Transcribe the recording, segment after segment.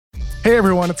Hey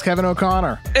everyone, it's Kevin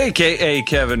O'Connor. AKA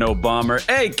Kevin O'Bomber,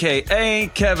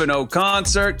 AKA Kevin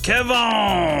O'Concert,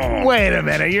 Kevin! Wait a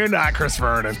minute, you're not Chris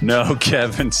Vernon. No,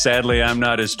 Kevin, sadly I'm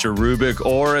not as cherubic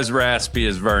or as raspy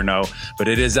as Verno, but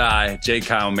it is I, J.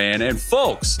 Kyle Mann. And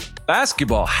folks,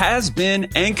 basketball has been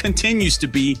and continues to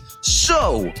be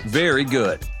so very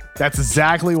good. That's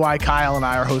exactly why Kyle and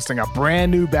I are hosting a brand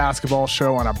new basketball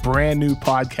show on a brand new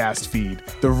podcast feed,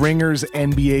 The Ringer's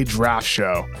NBA Draft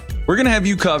Show. We're going to have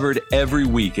you covered every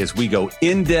week as we go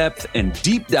in-depth and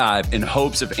deep dive in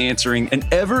hopes of answering an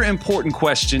ever-important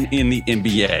question in the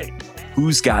NBA.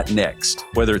 Who's got next?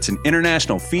 Whether it's an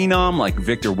international phenom like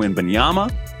Victor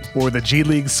Wembanyama, or the G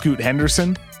League Scoot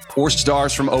Henderson, or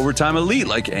stars from overtime elite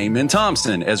like Amen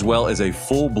Thompson, as well as a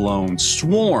full-blown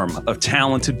swarm of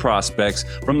talented prospects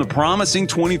from the promising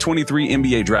 2023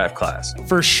 NBA draft class.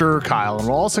 For sure, Kyle. And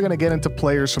we're also going to get into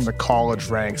players from the college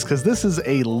ranks because this is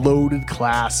a loaded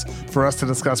class for us to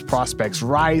discuss prospects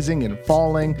rising and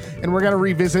falling. And we're going to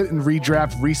revisit and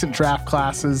redraft recent draft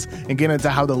classes and get into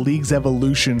how the league's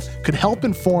evolution could help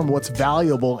inform what's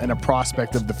valuable in a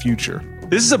prospect of the future.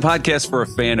 This is a podcast for a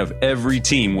fan of every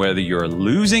team, whether you're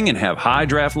losing and have high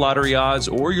draft lottery odds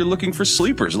or you're looking for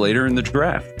sleepers later in the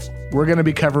draft. We're going to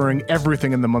be covering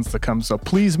everything in the months to come, so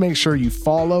please make sure you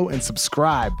follow and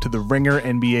subscribe to the Ringer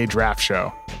NBA Draft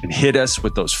Show. And hit us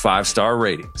with those 5-star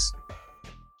ratings.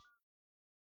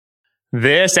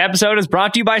 This episode is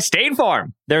brought to you by State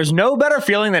Farm. There's no better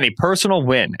feeling than a personal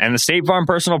win, and the State Farm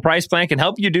Personal Price Plan can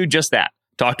help you do just that.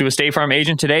 Talk to a State Farm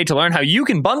agent today to learn how you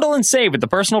can bundle and save with the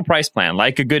personal price plan.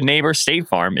 Like a good neighbor, State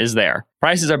Farm is there.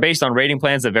 Prices are based on rating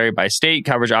plans that vary by state.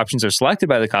 Coverage options are selected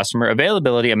by the customer.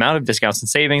 Availability, amount of discounts and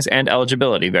savings, and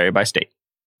eligibility vary by state.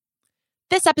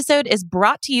 This episode is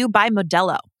brought to you by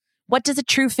Modelo. What does a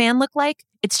true fan look like?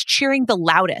 It's cheering the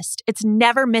loudest. It's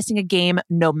never missing a game,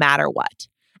 no matter what.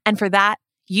 And for that,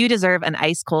 you deserve an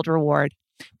ice-cold reward.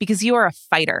 Because you are a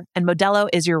fighter, and Modelo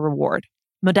is your reward.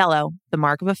 Modelo, the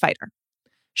mark of a fighter.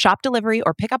 Shop delivery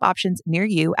or pickup options near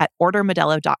you at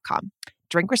ordermodelo.com.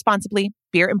 Drink responsibly.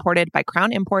 Beer imported by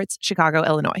Crown Imports, Chicago,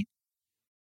 Illinois.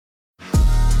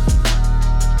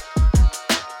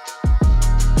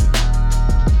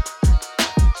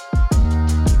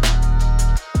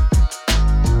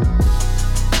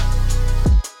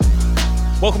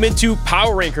 Welcome into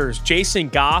Power Rankers. Jason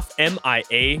Goff,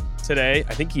 MIA today.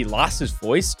 I think he lost his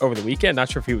voice over the weekend.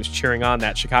 Not sure if he was cheering on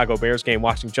that Chicago Bears game,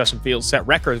 watching Justin Fields set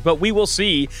records, but we will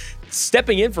see.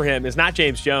 Stepping in for him is not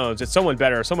James Jones. It's someone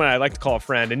better, someone I like to call a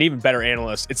friend, an even better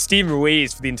analyst. It's Steve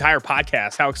Ruiz for the entire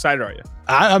podcast. How excited are you?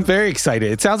 I'm very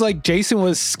excited. It sounds like Jason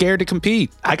was scared to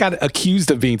compete. I got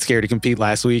accused of being scared to compete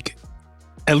last week.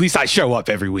 At least I show up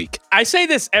every week. I say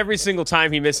this every single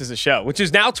time he misses a show, which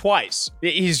is now twice.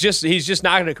 He's just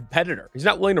not a competitor. He's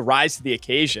not willing to rise to the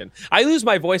occasion. I lose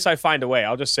my voice, I find a way.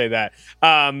 I'll just say that.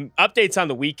 Updates on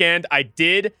the weekend. I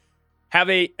did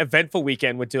have a eventful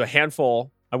weekend. Went to a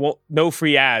handful. No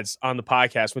free ads on the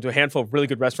podcast. Went to a handful of really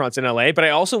good restaurants in LA, but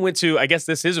I also went to, I guess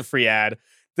this is a free ad,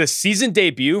 the season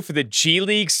debut for the G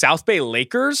League South Bay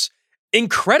Lakers.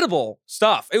 Incredible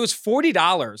stuff. It was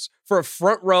 $40 for a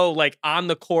front row, like on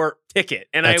the court ticket.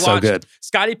 And that's I watched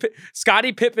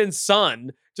Scottie Pippen's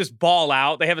son just ball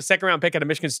out. They have a second round pick out of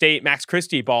Michigan State, Max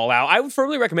Christie, ball out. I would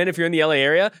firmly recommend if you're in the LA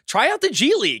area, try out the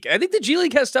G League. I think the G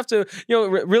League has stuff to,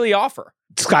 really offer.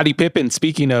 Scottie Pippen,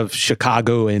 speaking of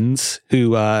Chicagoans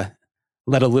who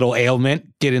let a little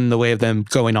ailment get in the way of them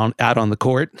going out on the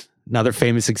court, another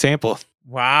famous example.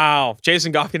 Wow.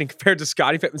 Jason Goff getting compared to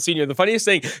Scottie Pippen Sr. The funniest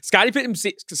thing, Scottie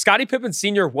Pippen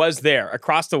Sr. was there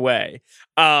across the way.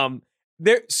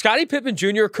 Scottie Pippen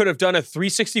Jr. could have done a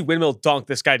 360 windmill dunk.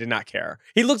 This guy did not care.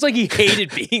 He looked like he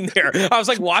hated being there. I was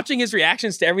like watching his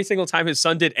reactions to every single time his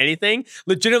son did anything.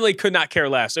 Legitimately could not care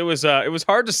less. It was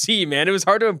hard to see, man. It was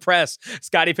hard to impress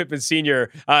Scottie Pippen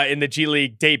Sr. In the G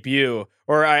League debut,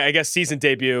 or I guess season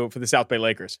debut for the South Bay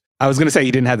Lakers. I was going to say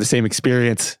you didn't have the same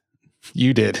experience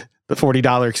you did. The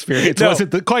 $40 experience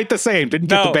wasn't quite the same. Didn't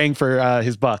get the bang for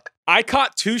his buck. I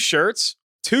caught two shirts.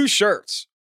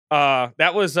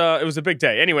 That was it was a big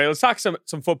day. Anyway, let's talk some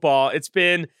football. It's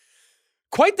been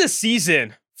quite the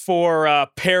season for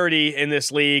parity in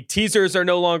this league. Teasers are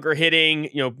no longer hitting.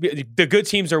 The good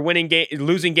teams are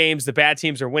losing games. The bad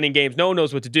teams are winning games. No one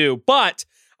knows what to do. But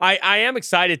I am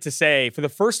excited to say, for the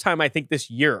first time, I think this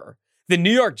year, the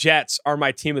New York Jets are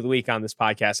my team of the week on this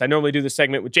podcast. I normally do this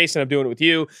segment with Jason. I'm doing it with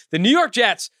you. The New York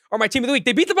Jets are my team of the week.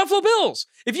 They beat the Buffalo Bills.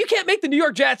 If you can't make the New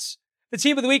York Jets the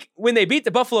team of the week when they beat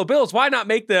the Buffalo Bills, why not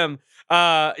make them,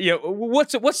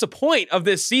 what's the point of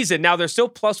this season? Now, they're still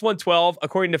plus 112,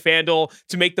 according to FanDuel,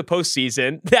 to make the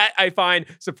postseason. That I find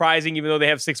surprising, even though they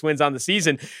have 6 wins on the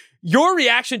season. Your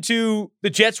reaction to the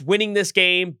Jets winning this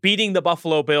game, beating the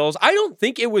Buffalo Bills, I don't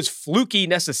think it was fluky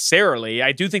necessarily.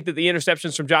 I do think that the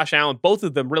interceptions from Josh Allen, both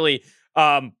of them really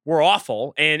were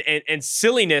awful, and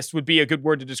silliness would be a good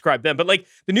word to describe them. But like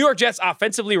the New York Jets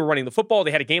offensively were running the football.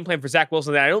 They had a game plan for Zach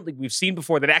Wilson that I don't think we've seen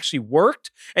before that actually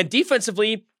worked. And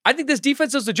defensively, I think this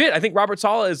defense is legit. I think Robert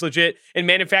Saleh is legit in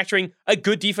manufacturing a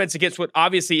good defense against what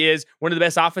obviously is one of the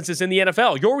best offenses in the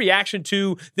NFL. Your reaction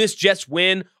to this Jets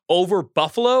win over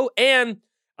Buffalo, and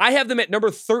I have them at number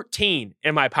 13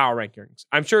 in my power rankings.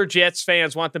 I'm sure Jets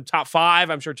fans want them top 5.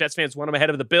 I'm sure Jets fans want them ahead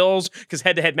of the Bills because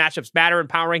head-to-head matchups matter in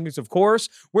power rankings, of course.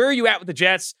 Where are you at with the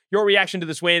Jets? Your reaction to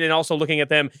this win, and also looking at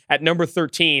them at number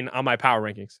 13 on my power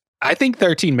rankings. I think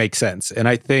 13 makes sense, and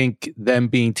I think them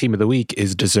being team of the week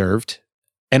is deserved.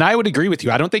 And I would agree with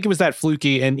you. I don't think it was that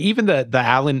fluky. And even the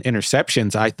Allen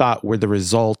interceptions, I thought were the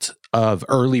result of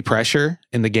early pressure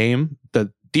in the game.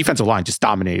 The defensive line just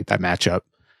dominated that matchup.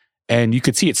 And you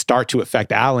could see it start to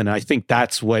affect Allen. And I think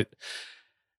that's what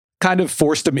kind of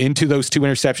forced him into those 2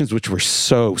 interceptions, which were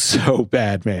so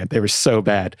bad, man. They were so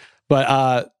bad.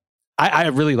 But I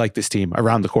really like this team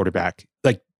around the quarterback.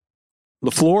 Like,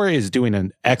 LaFleur is doing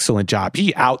an excellent job.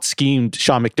 He out-schemed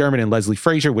Sean McDermott and Leslie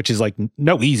Frazier, which is like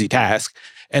no easy task.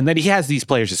 And then he has these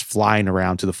players just flying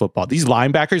around to the football. These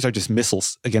linebackers are just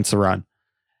missiles against the run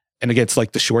and against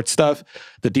like the short stuff.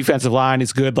 The defensive line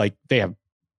is good. Like they have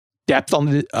depth on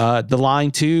the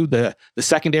line too. The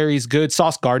secondary is good.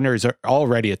 Sauce Gardner is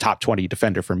already a top 20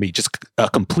 defender for me. Just a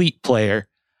complete player.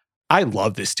 I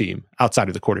love this team outside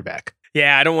of the quarterback.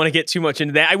 Yeah, I don't want to get too much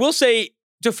into that. I will say,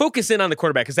 to focus in on the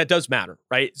quarterback, because that does matter,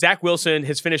 right? Zach Wilson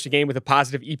has finished a game with a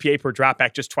positive EPA per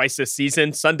dropback just twice this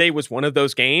season. Sunday was one of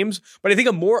those games, but I think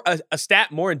a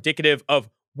stat more indicative of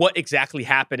what exactly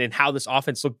happened and how this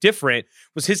offense looked different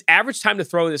was his average time to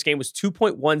throw in this game was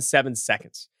 2.17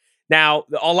 seconds. Now,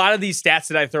 a lot of these stats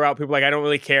that I throw out, people are like, I don't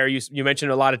really care. You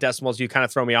mentioned a lot of decimals. You kind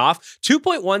of throw me off.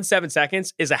 2.17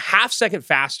 seconds is a half second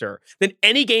faster than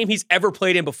any game he's ever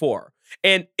played in before.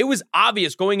 And it was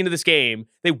obvious going into this game,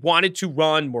 they wanted to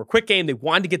run more quick game. They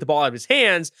wanted to get the ball out of his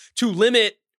hands to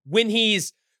limit when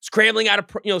he's scrambling out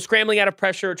of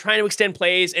pressure, trying to extend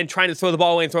plays and trying to throw the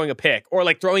ball away and throwing a pick, or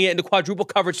like throwing it into quadruple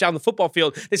coverage down the football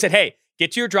field. They said, hey,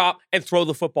 get to your drop and throw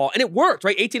the football. And it worked,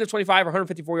 right? 18 of 25,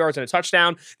 154 yards and a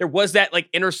touchdown. There was that like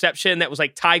interception that was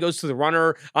like tie goes to the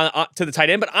runner to the tight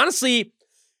end. But honestly,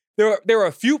 there were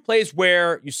a few plays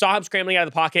where you saw him scrambling out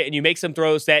of the pocket and you make some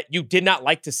throws that you did not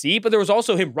like to see, but there was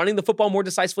also him running the football more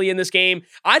decisively in this game.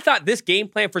 I thought this game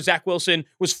plan for Zach Wilson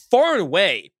was far and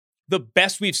away the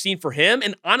best we've seen for him.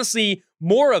 And honestly,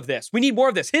 more of this. We need more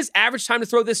of this. His average time to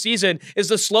throw this season is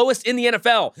the slowest in the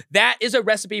NFL. That is a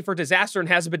recipe for disaster and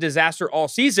has been disaster all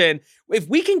season. If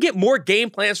we can get more game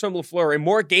plans from LaFleur and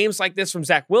more games like this from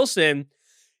Zach Wilson,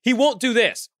 he won't do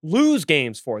this. Lose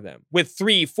games for them with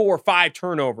 3, 4, 5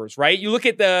 turnovers, right? You look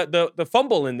at the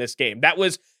fumble in this game. That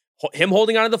was him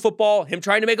holding onto the football, him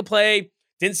trying to make a play,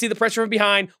 didn't see the pressure from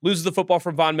behind, loses the football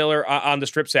from Von Miller on the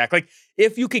strip sack. Like,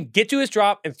 if you can get to his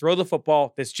drop and throw the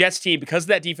football, this Jets team, because of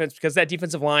that defense, because of that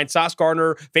defensive line, Sauce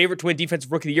Gardner, favorite to win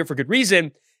defensive rookie of the year for good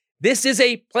reason, this is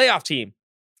a playoff team.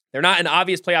 They're not an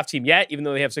obvious playoff team yet, even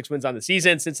though they have 6 wins on the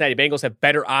season. Cincinnati Bengals have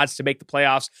better odds to make the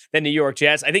playoffs than the New York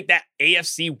Jets. I think that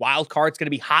AFC wild card is going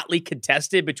to be hotly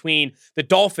contested between the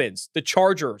Dolphins, the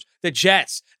Chargers, the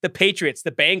Jets, the Patriots,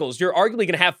 the Bengals. You're arguably going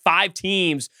to have 5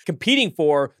 teams competing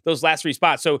for those last 3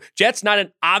 spots. So Jets, not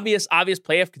an obvious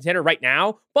playoff contender right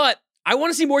now, but I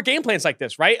want to see more game plans like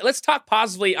this, right? Let's talk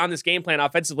positively on this game plan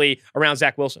offensively around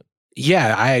Zach Wilson.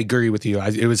 Yeah, I agree with you.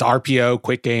 It was RPO,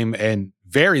 quick game, and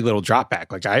very little drop back.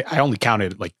 Like I only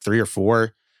counted like 3 or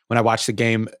 4 when I watched the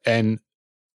game. And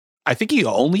I think he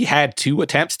only had 3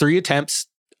 attempts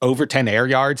over 10 air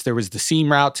yards. There was the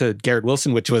seam route to Garrett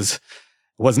Wilson, which was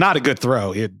not a good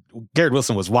throw. Garrett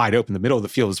Wilson was wide open. The middle of the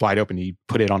field was wide open. He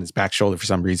put it on his back shoulder for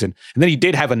some reason. And then he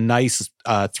did have a nice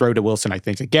throw to Wilson, I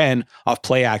think, again, off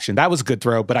play action. That was a good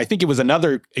throw. But I think it was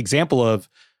another example of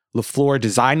LaFleur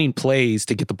designing plays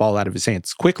to get the ball out of his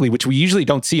hands quickly, which we usually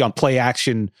don't see on play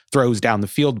action throws down the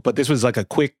field. But this was like a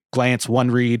quick glance,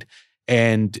 one read,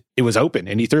 and it was open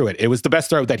and he threw it. It was the best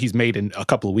throw that he's made in a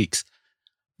couple of weeks.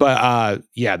 But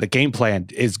yeah, the game plan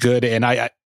is good. And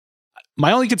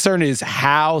my only concern is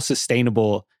how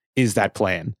sustainable is that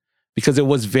plan? Because it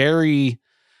was very,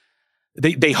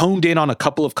 they honed in on a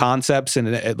couple of concepts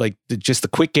and like just the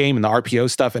quick game and the RPO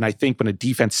stuff. And I think when a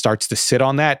defense starts to sit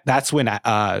on that, that's when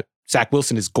Zach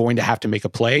Wilson is going to have to make a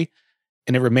play.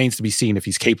 And it remains to be seen if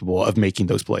he's capable of making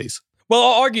those plays. Well,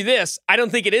 I'll argue this. I don't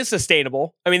think it is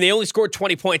sustainable. I mean, they only scored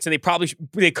 20 points and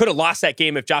they could have lost that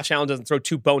game if Josh Allen doesn't throw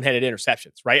 2 boneheaded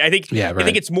interceptions, right? I think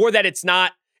it's more that it's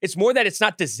not It's more that it's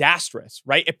not disastrous,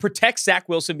 right? It protects Zach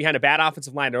Wilson behind a bad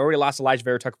offensive line. It already lost Elijah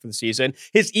Vera Tucker for the season.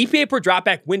 His EPA per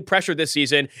dropback when pressure this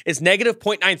season is negative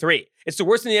 0.93. It's the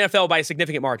worst in the NFL by a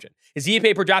significant margin. His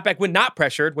EPA per dropback when not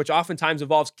pressured, which oftentimes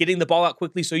involves getting the ball out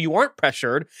quickly so you aren't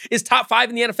pressured, is top 5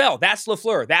 in the NFL. That's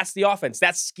LaFleur. That's the offense.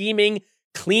 That's scheming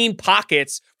clean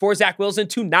pockets for Zach Wilson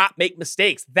to not make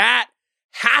mistakes. That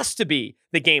has to be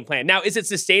the game plan. Now, is it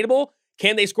sustainable?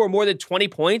 Can they score more than 20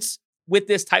 points with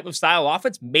this type of style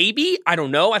offense? Maybe. I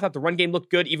don't know. I thought the run game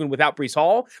looked good even without Breece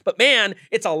Hall. But man,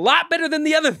 it's a lot better than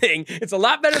the other thing. It's a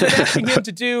lot better than asking him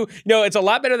to do, it's a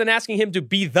lot better than asking him to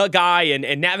be the guy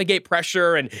and navigate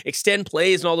pressure and extend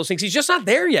plays and all those things. He's just not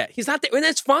there yet. He's not there. And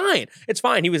that's fine. It's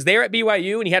fine. He was there at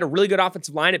BYU and he had a really good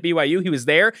offensive line at BYU. He was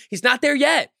there. He's not there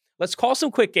yet. Let's call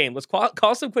some quick game. Let's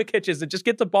call some quick hitches and just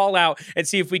get the ball out and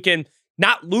see if we can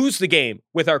not lose the game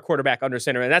with our quarterback under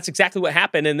center. And that's exactly what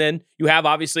happened. And then you have,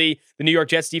 obviously, the New York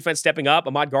Jets defense stepping up,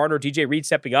 Ahmad Gardner, DJ Reed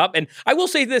stepping up. And I will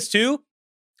say this, too.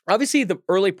 Obviously, the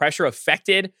early pressure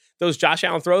affected those Josh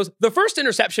Allen throws. The first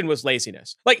interception was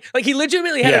laziness. Like he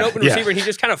legitimately had an open receiver and he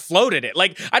just kind of floated it.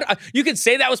 Like, you could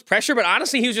say that was pressure, but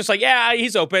honestly, he was just like, yeah,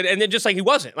 he's open. And then just like he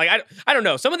wasn't. Like, I don't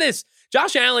know. Some of this,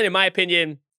 Josh Allen, in my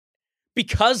opinion,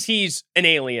 because he's an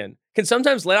alien, can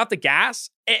sometimes let off the gas,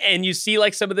 and you see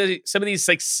like some of these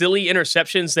like silly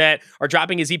interceptions that are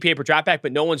dropping his EPA per dropback,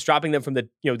 but no one's dropping them from the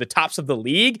the tops of the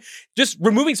league. Just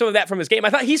removing some of that from his game. I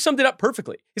thought he summed it up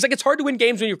perfectly. He's like, it's hard to win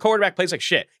games when your quarterback plays like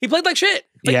shit. He played like shit.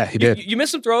 Like, yeah, he did. You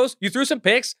missed some throws. You threw some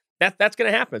picks. That's going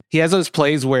to happen. He has those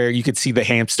plays where you could see the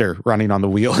hamster running on the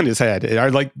wheel in his head,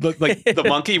 or like the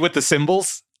monkey with the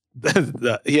cymbals.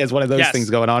 He has one of those things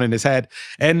going on in his head,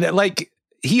 and like,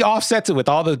 he offsets it with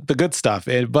all the good stuff,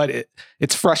 but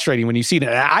it's frustrating when you see it.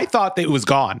 I thought that it was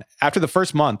gone after the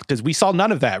first month because we saw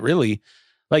none of that, really.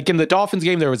 Like in the Dolphins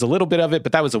game, there was a little bit of it,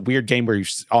 but that was a weird game where you're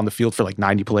on the field for like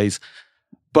 90 plays.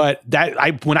 But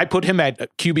when I put him at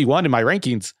QB1 in my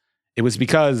rankings, it was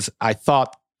because I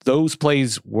thought those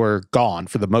plays were gone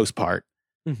for the most part.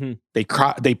 Mm-hmm.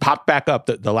 They popped back up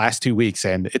the last 2 weeks,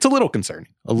 and it's a little concerning.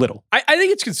 A little. I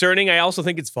think it's concerning. I also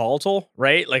think it's volatile,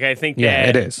 right? Like I think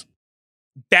it is.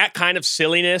 That kind of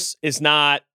silliness is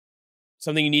not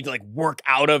something you need to like work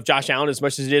out of Josh Allen as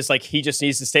much as it is like he just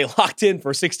needs to stay locked in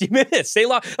for 60 minutes. Stay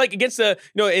locked. Like against the,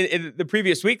 in the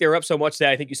previous week, they were up so much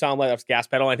that I think you saw him let off the gas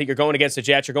pedal. I think you're going against the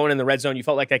Jets. You're going in the red zone. You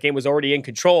felt like that game was already in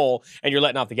control and you're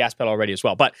letting off the gas pedal already as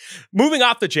well. But moving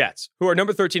off the Jets, who are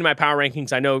number 13 in my power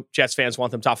rankings, I know Jets fans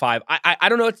want them top 5. I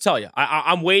don't know what to tell you.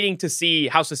 I'm waiting to see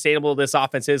how sustainable this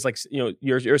offense is. Like,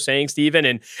 you're saying, Steven,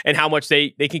 and how much they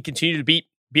can continue to beat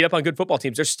up on good football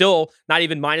teams. They're still not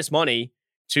even minus money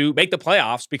to make the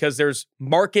playoffs because there's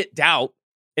market doubt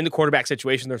in the quarterback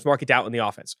situation. There's market doubt in the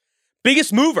offense.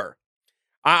 Biggest mover.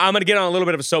 I'm going to get on a little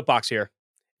bit of a soapbox here.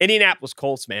 Indianapolis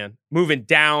Colts, man, moving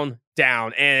down.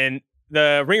 And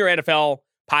the Ringer NFL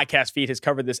podcast feed has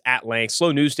covered this at length.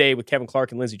 Slow News Day with Kevin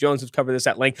Clark and Lindsey Jones has covered this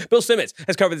at length. Bill Simmons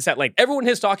has covered this at length. Everyone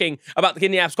is talking about the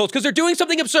Indianapolis Colts because they're doing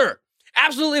something absurd.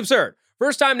 Absolutely absurd.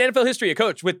 First time in NFL history, a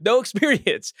coach with no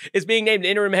experience is being named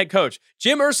interim head coach.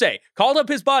 Jim Irsay called up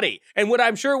his buddy, and what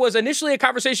I'm sure was initially a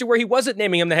conversation where he wasn't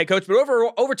naming him the head coach, but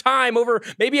over time, over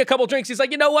maybe a couple drinks, he's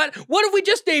like, you know what? What if we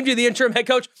just named you the interim head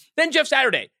coach? Then Jeff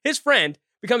Saturday, his friend,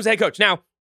 becomes the head coach. Now,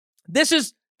 this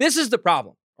is the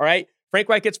problem, all right? Frank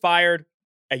Reich gets fired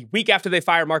a week after they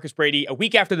fire Marcus Brady, a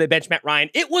week after they bench Matt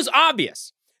Ryan. It was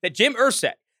obvious that Jim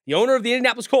Irsay, the owner of the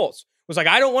Indianapolis Colts, was like,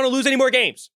 I don't want to lose any more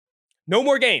games. No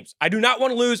more games. I do not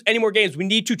want to lose any more games. We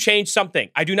need to change something.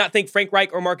 I do not think Frank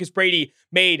Reich or Marcus Brady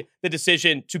made the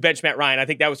decision to bench Matt Ryan. I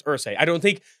think that was Irsay. I don't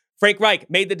think Frank Reich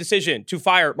made the decision to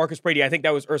fire Marcus Brady. I think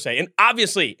that was Irsay. And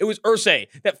obviously, it was Irsay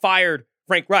that fired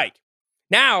Frank Reich.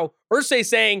 Now, Irsay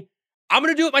saying, I'm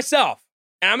going to do it myself.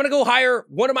 And I'm going to go hire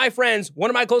one of my friends,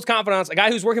 one of my close confidants, a guy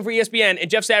who's working for ESPN, and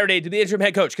Jeff Saturday to be the interim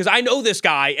head coach because I know this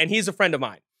guy and he's a friend of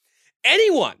mine.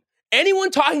 Anyone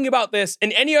talking about this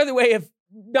in any other way of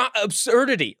not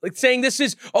absurdity, like saying this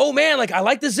is, oh man, like I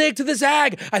like the zig to the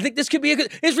zag. I think this could be a good,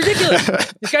 it's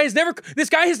ridiculous. This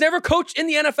guy has never coached in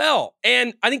the NFL.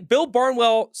 And I think Bill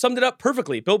Barnwell summed it up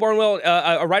perfectly. Bill Barnwell,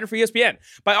 a writer for ESPN,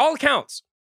 by all accounts,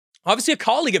 obviously a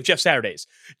colleague of Jeff Saturday's.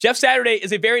 Jeff Saturday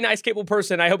is a very nice, capable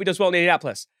person. I hope he does well in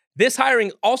Indianapolis. This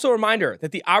hiring, also a reminder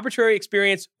that the arbitrary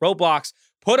experience roadblocks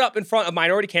put up in front of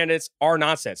minority candidates are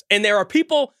nonsense. And there are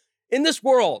people in this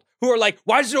world who are like,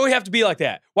 why does it always have to be like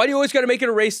that? Why do you always got to make it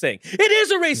a race thing? It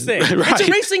is a race thing. Right. It's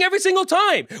a race thing every single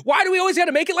time. Why do we always got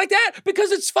to make it like that?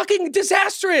 Because it's fucking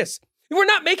disastrous. We're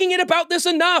not making it about this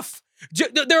enough.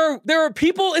 There are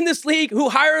people in this league who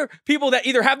hire people that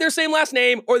either have their same last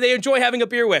name or they enjoy having a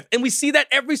beer with. And we see that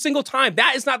every single time.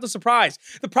 That is not the surprise.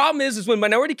 The problem is when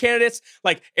minority candidates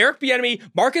like Eric Bieniemy,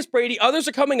 Marcus Brady, others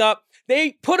are coming up,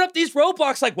 they put up these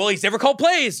roadblocks like, well, he's never called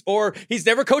plays or he's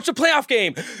never coached a playoff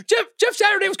game. Jeff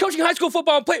Saturday was coaching high school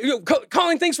football and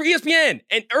calling things for ESPN.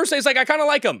 And Irsay's like, I kind of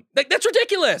like him. Like, that's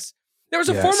ridiculous. There was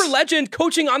a former legend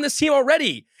coaching on this team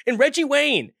already in Reggie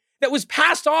Wayne that was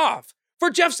passed off for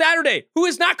Jeff Saturday, who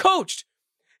is not coached.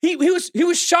 He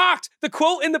was shocked. The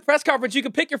quote in the press conference, you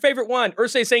can pick your favorite one.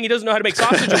 Irsay saying he doesn't know how to make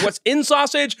sausage or what's in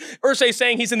sausage. Irsay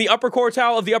saying he's in the upper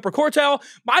quartile of the upper quartile.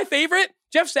 My favorite,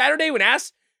 Jeff Saturday, when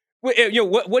asked what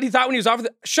he thought when he was offered,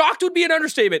 shocked would be an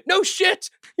understatement. No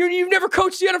shit. You've never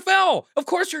coached the NFL. Of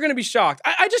course you're going to be shocked.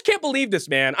 I just can't believe this,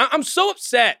 man. I'm so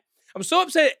upset. I'm so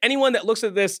upset at anyone that looks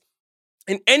at this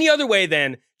in any other way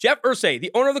than Jeff Irsay,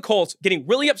 the owner of the Colts, getting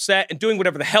really upset and doing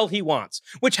whatever the hell he wants,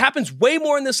 which happens way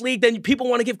more in this league than people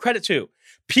want to give credit to.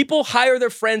 People hire their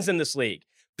friends in this league.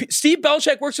 Steve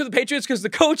Belichick works for the Patriots because the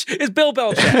coach is Bill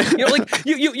Belichick.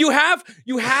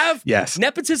 You have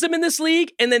nepotism in this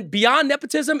league, and then beyond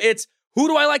nepotism, it's who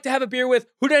do I like to have a beer with?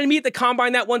 Who did I meet at the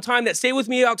combine that one time that stayed with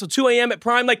me out till 2 a.m. at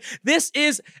prime? Like, this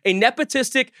is a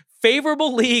nepotistic,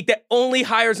 favorable league that only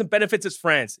hires and benefits its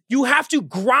friends. You have to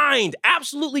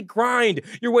absolutely grind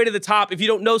your way to the top if you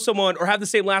don't know someone or have the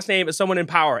same last name as someone in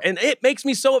power. And it makes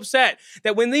me so upset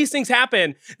that when these things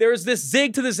happen, there is this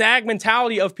zig to the zag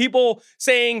mentality of people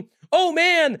saying, oh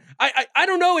man, I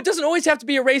don't know. It doesn't always have to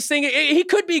be a race thing. He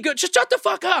could be good. Just shut the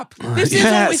fuck up. This is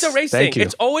always a race thing.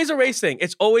 It's always a race thing.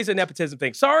 It's always a nepotism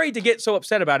thing. Sorry to get so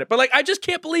upset about it, but I just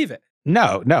can't believe it.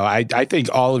 No, I think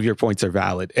all of your points are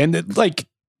valid. And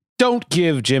don't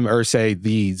give Jim Irsay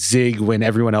the zig when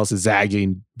everyone else is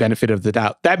zagging benefit of the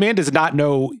doubt. That man does not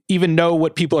even know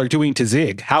what people are doing to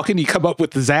zig. How can he come up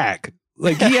with the zag?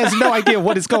 He has no idea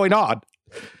what is going on.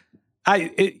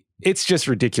 It's just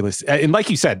ridiculous. And like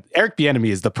you said, Eric Bieniemy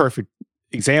is the perfect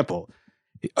example.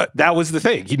 That was the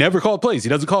thing. He never called plays. He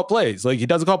doesn't call plays. He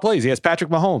doesn't call plays. He has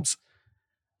Patrick Mahomes.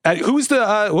 What was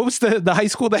the high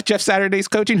school that Jeff Saturday's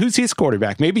coaching? Who's his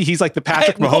quarterback? Maybe he's like the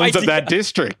Patrick Mahomes of that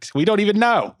district. We don't even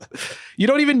know. You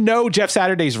don't even know Jeff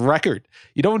Saturday's record.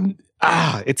 You don't.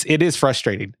 It is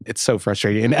frustrating. It's so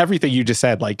frustrating. And everything you just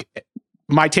said,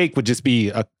 my take would just be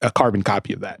a carbon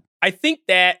copy of that. I think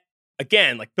that,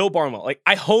 again, Bill Barnwell,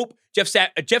 I hope Jeff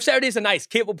Saturday is a nice,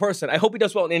 capable person. I hope he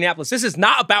does well in Indianapolis. This is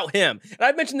not about him. And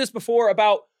I've mentioned this before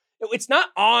about, it's not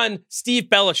on Steve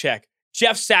Belichick,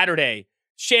 Jeff Saturday,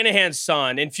 Shanahan's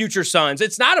son and future sons.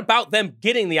 It's not about them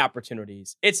getting the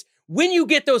opportunities. It's when you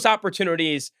get those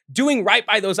opportunities, doing right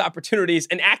by those opportunities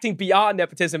and acting beyond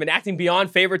nepotism and acting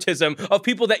beyond favoritism of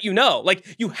people that you know.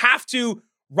 You have to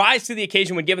rise to the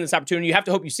occasion when given this opportunity. You have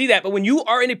to hope you see that. But when you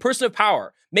are in a person of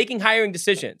power, making hiring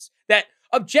decisions that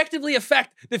objectively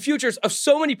affect the futures of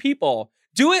so many people,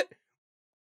 do it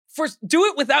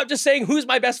without just saying who's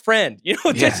my best friend,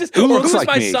 who's like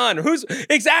my son,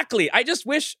 exactly. I just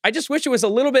wish it was a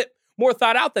little bit more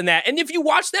thought out than that. And if you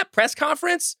watch that press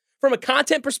conference from a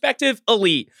content perspective,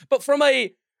 elite, but from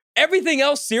a everything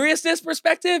else seriousness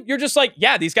perspective, you're just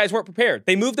these guys weren't prepared.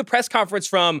 They moved the press conference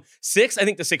from 6, I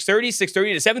think, to 6:30,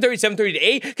 6:30 to 7:30, 7:30 to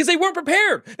 8, because they weren't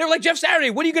prepared. They were like, Jeff Saturday,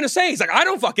 what are you going to say? He's like, I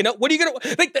don't fucking know. What are you going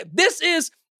to,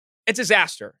 it's a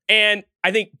disaster. And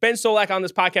I think Ben Solak on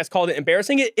this podcast called it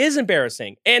embarrassing. It is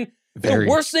embarrassing. And the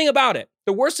worst thing about it,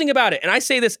 and I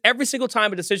say this every single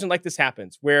time a decision like this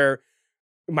happens, where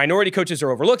minority coaches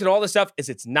are overlooked and all this stuff, is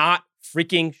it's not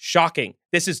freaking shocking.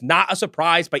 This is not a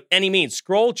surprise by any means.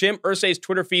 Scroll Jim Irsay's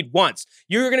Twitter feed once.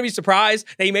 You're going to be surprised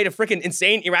that he made a freaking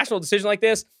insane, irrational decision like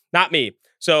this. Not me.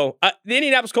 So the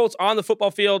Indianapolis Colts on the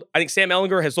football field, I think Sam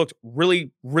Ehlinger has looked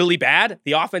really, really bad.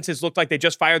 The offense has looked like they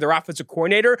just fired their offensive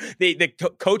coordinator. The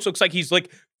coach looks like he's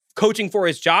coaching for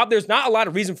his job. There's not a lot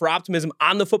of reason for optimism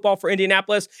on the football for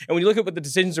Indianapolis. And when you look at what the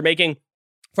decisions are making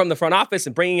from the front office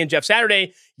and bringing in Jeff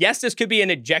Saturday, yes, this could be an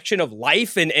injection of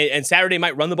life, and Saturday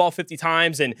might run the ball 50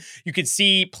 times, and you could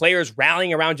see players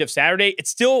rallying around Jeff Saturday. It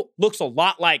still looks a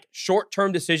lot like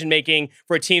short-term decision-making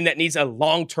for a team that needs a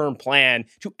long-term plan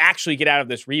to actually get out of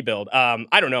this rebuild.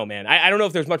 I don't know, man. I don't know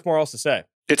if there's much more else to say.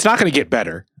 It's not going to get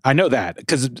better. I know that,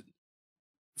 because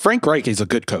Frank Reich is a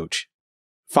good coach.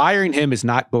 Firing him is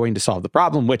not going to solve the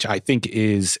problem, which I think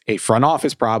is a front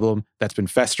office problem that's been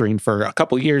festering for a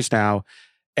couple years now.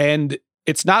 And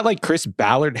it's not like Chris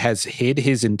Ballard has hid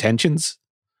his intentions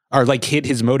or hid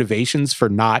his motivations for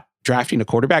not drafting a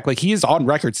quarterback. He is on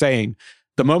record saying,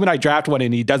 the moment I draft one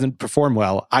and he doesn't perform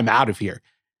well, I'm out of here.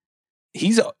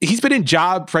 he's been in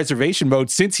job preservation mode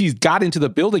since he's got into the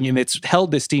building, and it's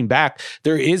held this team back.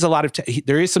 There is a lot of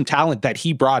there is some talent that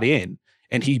he brought in,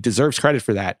 and he deserves credit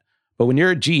for that. But when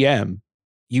you're a GM,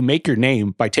 you make your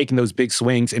name by taking those big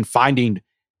swings and finding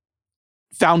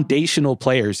foundational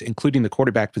players, including the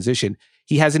quarterback position.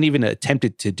 He hasn't even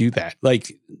attempted to do that.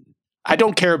 Like, I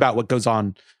don't care about what goes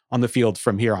on the field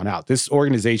from here on out. This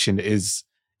organization is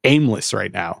aimless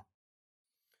right now.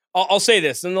 I'll say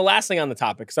this, and the last thing on the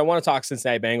topic, because I want to talk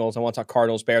Cincinnati Bengals, I want to talk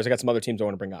Cardinals, Bears. I got some other teams I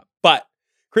want to bring up. But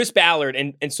Chris Ballard,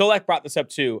 and Solak brought this up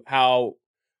too, how,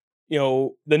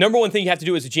 the number one thing you have to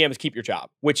do as a GM is keep your job,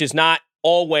 which is not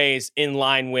always in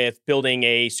line with building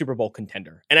a Super Bowl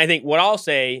contender. And I think what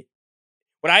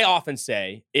I often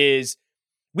say is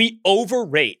we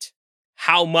overrate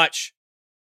how much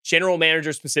general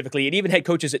managers specifically, and even head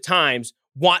coaches at times,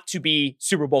 want to be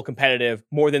Super Bowl competitive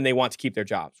more than they want to keep their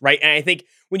jobs, right? And I think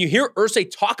when you hear Irsay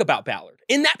talk about Ballard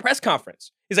in that press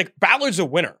conference, he's like, Ballard's a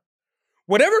winner.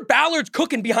 Whatever Ballard's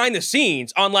cooking behind the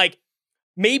scenes on, like,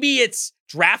 maybe it's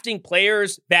drafting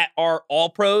players that are all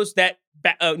pros that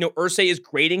Irsay is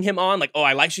grading him on, like, oh,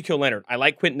 I like Shaquille Leonard. I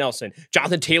like Quentin Nelson.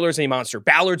 Jonathan Taylor's a monster.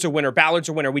 Ballard's a winner. Ballard's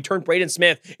a winner. We turned Braden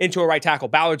Smith into a right tackle.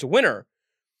 Ballard's a winner.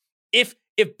 If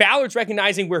Ballard's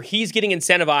recognizing where he's getting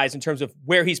incentivized in terms of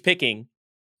where he's picking,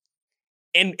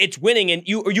 and it's winning, and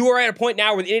you are at a point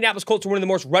now where the Indianapolis Colts are one of the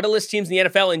most rudderless teams in the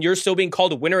NFL, and you're still being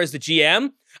called a winner as the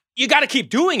GM, you got to keep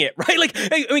doing it, right? Like,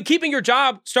 I mean, keeping your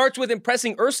job starts with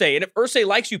impressing Irsay, and if Irsay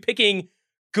likes you picking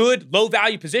good,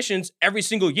 low-value positions every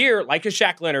single year, like a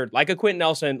Shaq Leonard, like a Quentin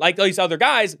Nelson, like these other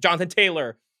guys, Jonathan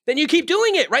Taylor, then you keep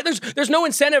doing it, right? There's no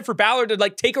incentive for Ballard to,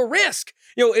 like, take a risk.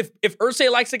 If Irsay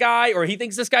likes a guy or he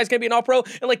thinks this guy's going to be an all-pro,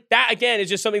 and, like, that, again, is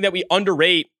just something that we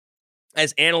underrate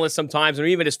as analysts sometimes, or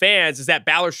even as fans, is that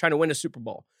Ballard's trying to win a Super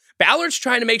Bowl. Ballard's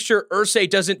trying to make sure Irsay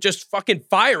doesn't just fucking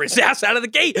fire his ass out of the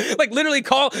gate. Like, literally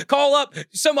call up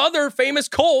some other famous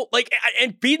Colt, like,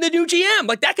 and be the new GM.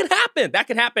 Like, that can happen. That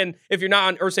can happen if you're not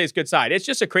on Irsay's good side. It's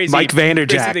just a crazy thing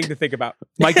to think about.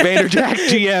 Mike Vanderjagt,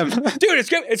 GM. Dude, it's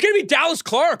gonna be Dallas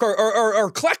Clark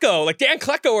or Klecko, like Dan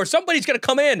Klecko, or somebody's gonna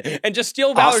come in and just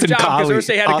steal Ballard's job because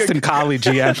Irsay had a good... Austin Collie,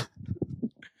 GM.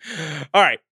 All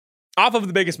right. Off of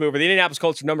the biggest mover, the Indianapolis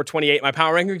Colts are number 28, my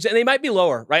power rankings, and they might be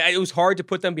lower, right? It was hard to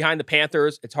put them behind the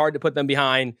Panthers. It's hard to put them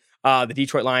behind the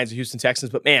Detroit Lions, the Houston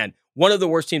Texans. But man, one of the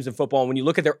worst teams in football. And when you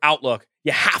look at their outlook,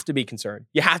 you have to be concerned.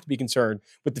 You have to be concerned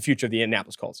with the future of the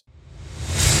Indianapolis Colts.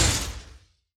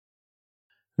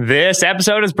 This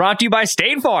episode is brought to you by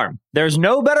State Farm. There's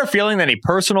no better feeling than a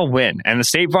personal win, and the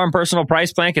State Farm Personal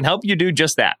Price Plan can help you do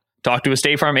just that. Talk to a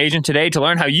State Farm agent today to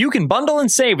learn how you can bundle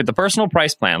and save with the personal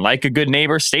price plan. Like a good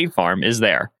neighbor, State Farm is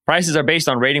there. Prices are based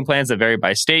on rating plans that vary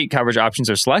by state. Coverage options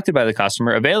are selected by the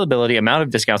customer. Availability, amount of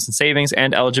discounts and savings,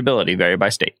 and eligibility vary by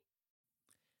state.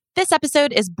 This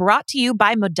episode is brought to you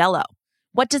by Modelo.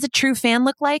 What does a true fan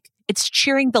look like? It's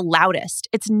cheering the loudest.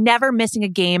 It's never missing a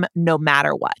game, no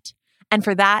matter what. And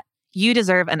for that, you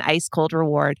deserve an ice-cold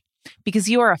reward. Because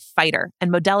you are a fighter,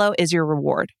 and Modelo is your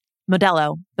reward.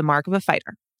 Modelo, the mark of a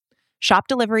fighter. Shop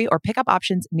delivery or pickup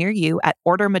options near you at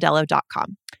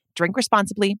ordermodelo.com. Drink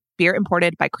responsibly. Beer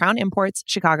imported by Crown Imports,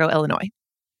 Chicago, Illinois.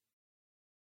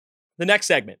 The next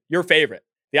segment, your favorite,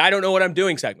 the I don't know what I'm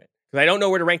doing segment, because I don't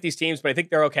know where to rank these teams, but I think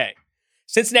they're okay.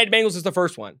 Cincinnati Bengals is the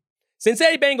first one.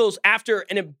 Cincinnati Bengals, after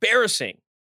an embarrassing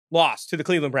loss to the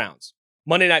Cleveland Browns,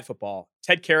 Monday Night Football,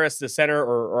 Ted Karras, the center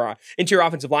or interior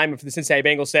offensive lineman for the Cincinnati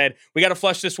Bengals, said, we got to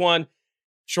flush this one.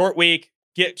 Short week.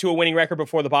 Get to a winning record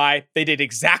before the bye. They did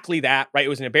exactly that, right? It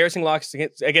was an embarrassing loss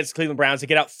against the Cleveland Browns. They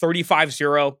get out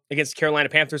 35-0 against the Carolina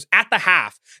Panthers. At the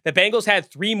half, the Bengals had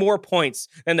 3 more points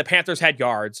than the Panthers had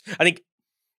yards. I think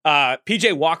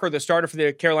PJ Walker, the starter for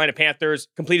the Carolina Panthers,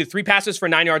 completed 3 passes for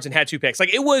 9 yards and had 2 picks.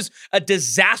 Like, it was a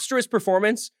disastrous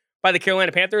performance by the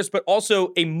Carolina Panthers, but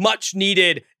also a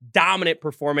much-needed dominant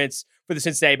performance for the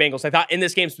Cincinnati Bengals. I thought in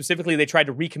this game specifically, they tried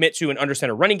to recommit to an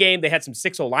under-center running game. They had some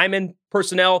 6 lineman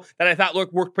personnel that I thought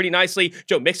worked pretty nicely.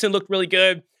 Joe Mixon looked really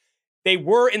good. They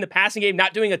were in the passing game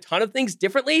not doing a ton of things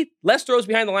differently. Less throws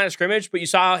behind the line of scrimmage, but you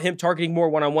saw him targeting more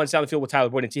one-on-ones down the field with Tyler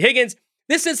Boyd and T. Higgins.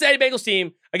 This Cincinnati Bengals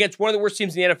team, against one of the worst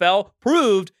teams in the NFL,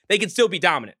 proved they can still be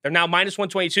dominant. They're now minus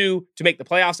 122 to make the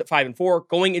playoffs at 5-4,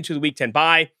 going into the Week 10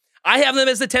 bye. I have them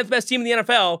as the 10th best team in the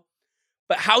NFL,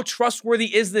 but how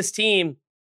trustworthy is this team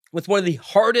with one of the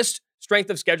hardest strength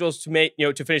of schedules to make,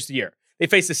 to finish the year? They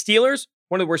face the Steelers,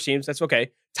 one of the worst teams, that's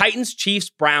okay. Titans,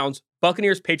 Chiefs, Browns,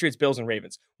 Buccaneers, Patriots, Bills, and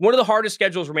Ravens. One of the hardest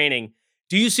schedules remaining.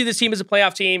 Do you see this team as a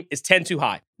playoff team? Is 10 too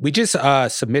high? We just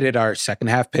submitted our second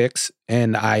half picks,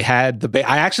 and I had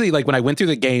I actually, like, when I went through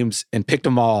the games and picked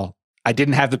them all, I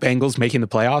didn't have the Bengals making the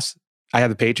playoffs. I had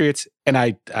the Patriots, and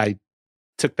I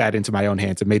took that into my own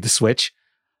hands and made the switch.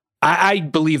 I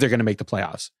believe they're going to make the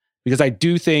playoffs because I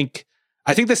think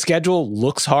the schedule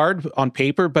looks hard on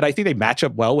paper, but I think they match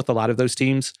up well with a lot of those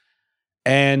teams.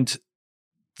 And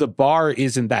the bar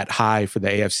isn't that high for the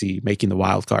AFC making the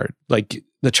wild card. Like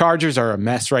the Chargers are a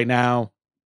mess right now.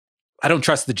 I don't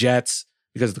trust the Jets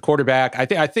because of the quarterback.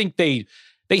 I think they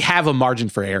have a margin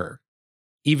for error.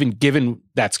 Even given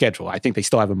that schedule, I think they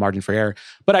still have a margin for error.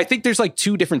 But I think there's like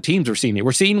two different teams we're seeing it.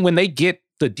 We're seeing when they get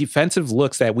the defensive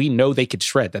looks that we know they could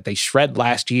shred, that they shred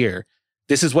last year,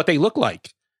 this is what they look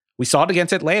like. We saw it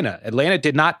against Atlanta. Atlanta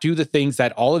did not do the things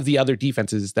that all of the other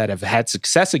defenses that have had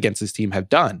success against this team have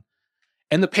done.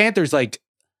 And the Panthers, like,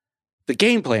 the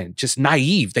game plan, just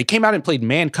naive. They came out and played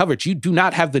man coverage. You do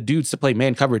not have the dudes to play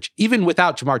man coverage, even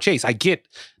without Jamar Chase. I get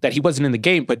that he wasn't in the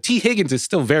game, but T. Higgins is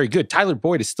still very good. Tyler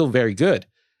Boyd is still very good.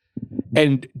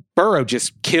 And Burrow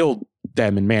just killed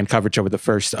them in man coverage over the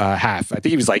first half. I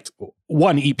think he was like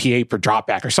 1 EPA per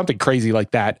dropback or something crazy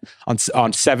like that on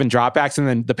 7 dropbacks. And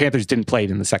then the Panthers didn't play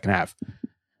it in the second half.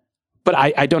 But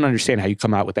I don't understand how you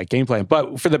come out with that game plan.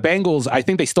 But for the Bengals, I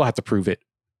think they still have to prove it.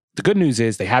 The good news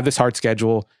is they have this hard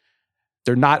schedule.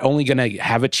 They're not only going to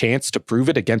have a chance to prove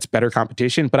it against better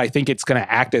competition, but I think it's going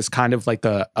to act as kind of like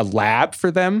a lab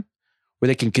for them where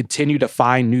they can continue to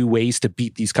find new ways to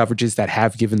beat these coverages that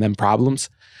have given them problems.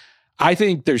 I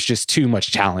think there's just too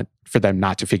much talent for them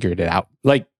not to figure it out.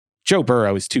 Like Joe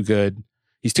Burrow is too good.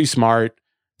 He's too smart.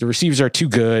 The receivers are too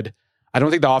good. I don't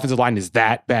think the offensive line is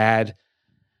that bad.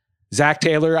 Zach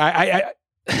Taylor,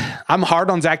 I'm hard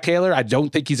on Zach Taylor. I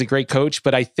don't think he's a great coach,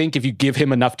 but I think if you give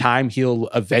him enough time, he'll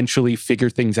eventually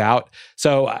figure things out.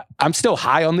 So I'm still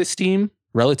high on this team,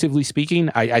 relatively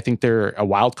speaking. I think they're a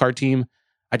wild card team.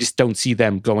 I just don't see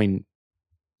them going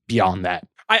beyond that.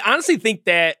 I honestly think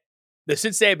that the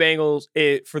Cincinnati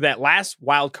Bengals, for that last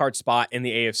wild card spot in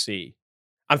the AFC,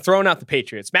 I'm throwing out the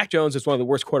Patriots. Mac Jones is one of the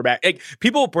worst quarterbacks. Like,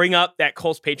 people bring up that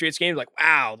Colts-Patriots game, like,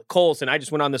 wow, the Colts, and I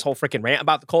just went on this whole freaking rant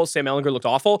about the Colts. Sam Ehlinger looked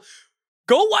awful.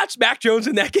 Go watch Mac Jones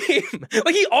in that game.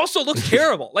 Like, he also looks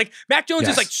terrible. Like, Mac Jones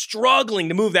is like struggling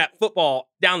to move that football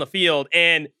down the field.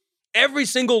 And every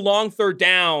single long third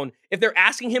down, if they're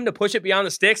asking him to push it beyond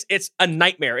the sticks, it's a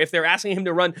nightmare. If they're asking him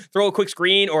to throw a quick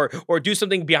screen or do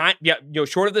something behind,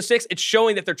 short of the sticks, it's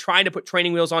showing that they're trying to put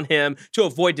training wheels on him to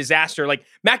avoid disaster. Like,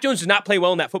 Mac Jones does not play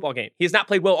well in that football game. He has not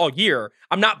played well all year.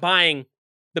 I'm not buying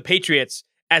the Patriots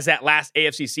as that last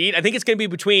AFC seed. I think it's going to be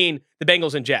between the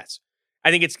Bengals and Jets. I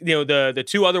think it's, the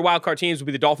two other wildcard teams will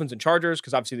be the Dolphins and Chargers,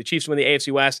 because obviously the Chiefs win the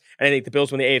AFC West, and I think the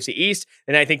Bills win the AFC East,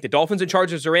 and I think the Dolphins and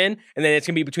Chargers are in, and then it's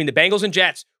going to be between the Bengals and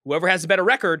Jets, whoever has the better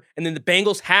record, and then the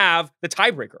Bengals have the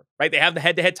tiebreaker, right? They have the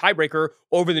head-to-head tiebreaker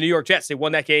over the New York Jets. They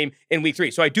won that game in Week 3.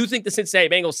 So I do think the Cincinnati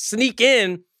Bengals sneak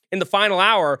in the final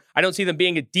hour. I don't see them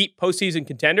being a deep postseason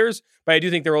contenders, but I do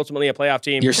think they're ultimately a playoff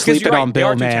team. You're sleeping on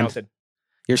Bill, man. Talented.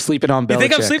 You're sleeping on Bill. You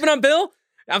think I'm sleeping on Bill?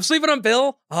 I'm sleeping on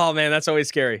Bill? Oh, man, that's always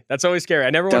scary. That's always scary. I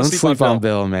never want to sleep on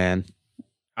Bill, man.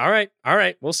 All right.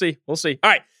 We'll see. All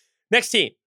right, next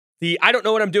team, the I don't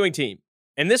know what I'm doing team.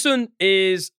 And this one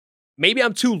is, maybe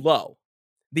I'm too low,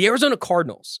 the Arizona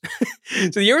Cardinals.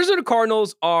 So the Arizona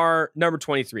Cardinals are number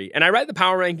 23. And I write the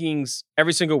power rankings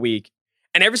every single week.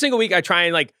 And every single week I try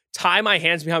and tie my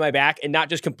hands behind my back and not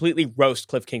just completely roast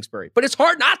Cliff Kingsbury. But it's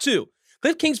hard not to.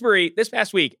 Cliff Kingsbury, this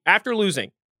past week, after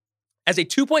losing, as a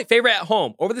 2-point favorite at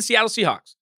home over the Seattle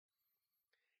Seahawks,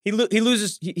 he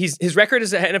loses. His record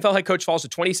as an NFL head coach falls to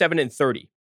 27-30.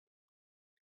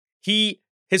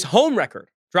 His home record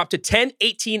dropped to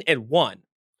 10-18-1.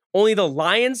 Only the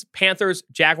Lions, Panthers,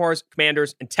 Jaguars,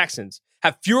 Commanders, and Texans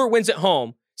have fewer wins at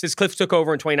home since Cliff took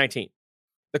over in 2019.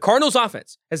 The Cardinals'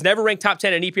 offense has never ranked top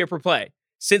 10 in EPA per play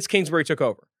since Kingsbury took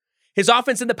over. His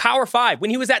offense in the Power 5 when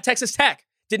he was at Texas Tech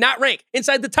did not rank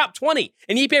inside the top 20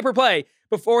 in EPA per play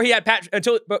before he had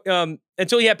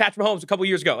until he had Patrick Mahomes a couple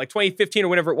years ago, like 2015 or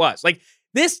whatever it was. Like,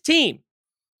 this team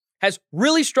has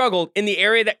really struggled in the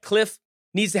area that Cliff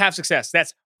needs to have success.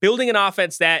 That's building an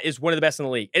offense that is one of the best in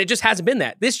the league. And it just hasn't been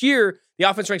that. This year, the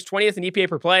offense ranks 20th in EPA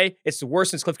per play. It's the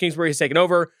worst since Cliff Kingsbury has taken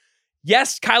over.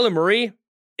 Yes, Kyler Murray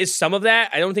is some of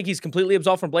that. I don't think he's completely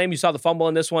absolved from blame. You saw the fumble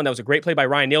in this one. That was a great play by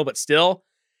Ryan Neal, but still,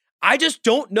 I just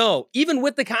don't know, even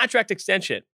with the contract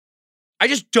extension, I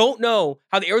just don't know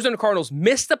how the Arizona Cardinals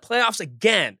missed the playoffs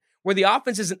again, where the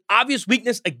offense is an obvious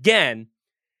weakness again,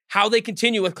 how they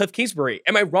continue with Cliff Kingsbury.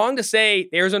 Am I wrong to say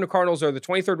the Arizona Cardinals are the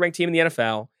 23rd ranked team in the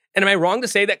NFL? And am I wrong to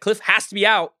say that Cliff has to be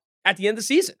out at the end of the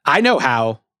season? I know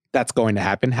how that's going to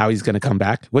happen, how he's going to come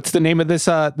back. What's the name of this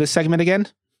segment again?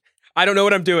 I don't know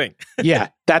what I'm doing. Yeah,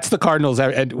 that's the Cardinals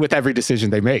with every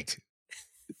decision they make.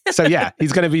 So yeah,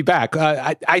 he's going to be back.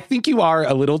 I think you are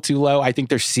a little too low. I think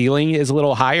their ceiling is a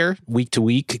little higher week to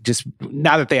week. Just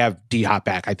now that they have D-Hop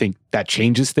back, I think that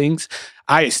changes things.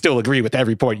 I still agree with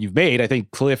every point you've made. I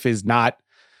think Cliff is not.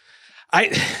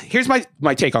 Here's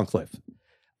my take on Cliff.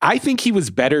 I think he was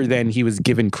better than he was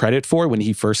given credit for when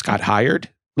he first got hired.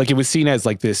 Like it was seen as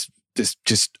like this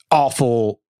just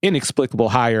awful, inexplicable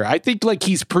hire. I think like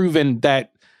he's proven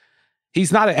that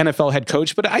he's not an NFL head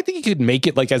coach, but I think he could make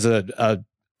it like as a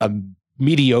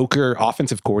mediocre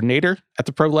offensive coordinator at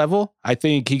the pro level. I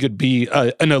think he could be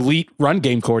an elite run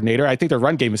game coordinator. I think the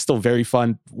run game is still very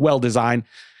fun, well designed.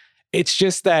 It's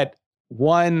just that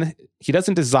one, he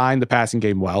doesn't design the passing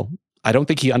game well. I don't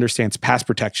think he understands pass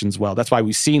protections well. That's why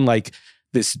we've seen like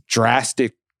this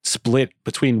drastic split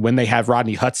between when they have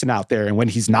Rodney Hudson out there and when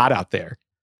he's not out there.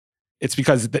 It's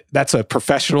because that's a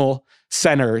professional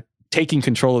center taking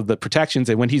control of the protections.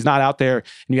 And when he's not out there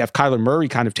and you have Kyler Murray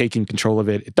kind of taking control of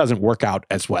it, it doesn't work out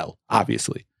as well,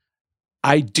 obviously.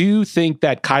 I do think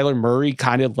that Kyler Murray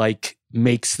kind of like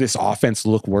makes this offense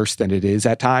look worse than it is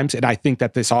at times. And I think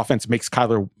that this offense makes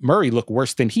Kyler Murray look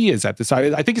worse than he is at this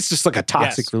time. I think it's just like a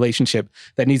toxic relationship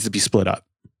that needs to be split up.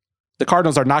 The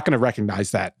Cardinals are not going to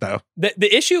recognize that, though.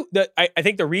 The issue that I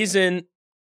think the reason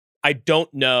I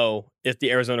don't know if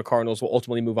the Arizona Cardinals will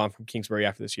ultimately move on from Kingsbury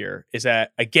after this year is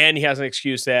that, again, he has an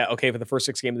excuse that, okay, for the first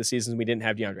 6 games of the season, we didn't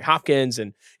have DeAndre Hopkins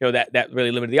and, that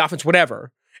really limited the offense,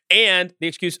 whatever. And the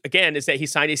excuse, again, is that he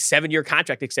signed a 7-year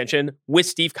contract extension with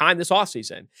Steve Keim this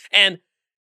offseason. And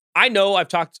I know I've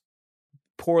talked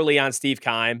poorly on Steve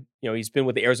Keim. He's been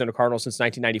with the Arizona Cardinals since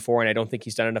 1994, and I don't think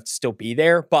he's done enough to still be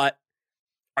there. But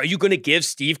are you going to give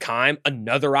Steve Keim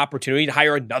another opportunity to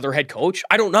hire another head coach?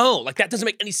 I don't know. Like, that doesn't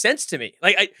make any sense to me.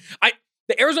 Like,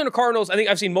 the Arizona Cardinals, I think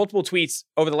I've seen multiple tweets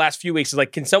over the last few weeks. Is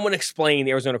like, can someone explain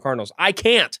the Arizona Cardinals? I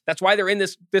can't. That's why they're in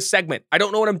this segment. I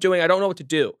don't know what I'm doing. I don't know what to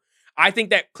do. I think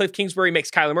that Cliff Kingsbury makes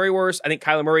Kyler Murray worse. I think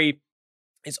Kyler Murray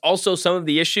is also some of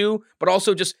the issue, but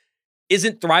also just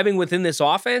isn't thriving within this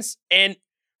offense. And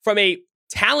from a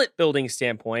talent building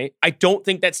standpoint, I don't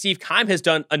think that Steve Keim has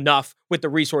done enough with the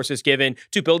resources given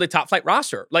to build a top flight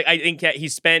roster. Like, I think that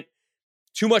he's spent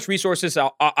too much resources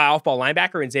off-ball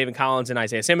linebacker in Zaven Collins and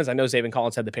Isaiah Simmons. I know Zaven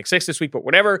Collins had the pick 6 this week, but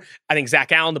whatever. I think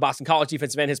Zach Allen, the Boston College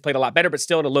defensive end, has played a lot better, but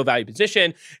still at a low-value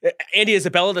position. Andy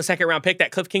Isabella, the second-round pick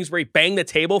that Cliff Kingsbury banged the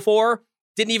table for,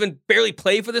 didn't even barely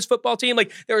play for this football team.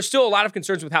 Like, there are still a lot of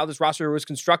concerns with how this roster was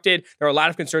constructed. There are a lot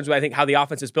of concerns with, I think, how the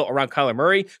offense is built around Kyler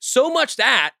Murray. So much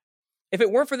that if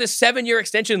it weren't for this 7-year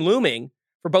extension looming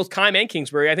for both Keim and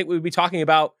Kingsbury, I think we would be talking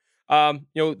about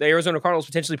the Arizona Cardinals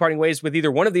potentially parting ways with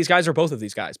either one of these guys or both of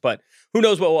these guys. But who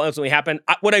knows what will ultimately happen.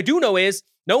 What I do know is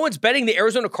no one's betting the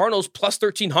Arizona Cardinals plus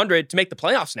 1,300 to make the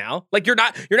playoffs now. Like, you're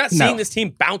not seeing this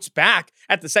team bounce back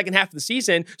at the second half of the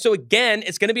season. So again,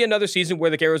 it's going to be another season where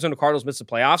the Arizona Cardinals miss the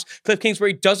playoffs. Cliff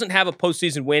Kingsbury doesn't have a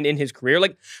postseason win in his career.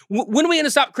 Like, when are we going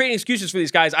to stop creating excuses for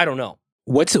these guys? I don't know.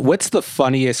 What's the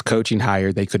funniest coaching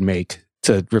hire they could make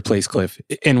to replace Cliff?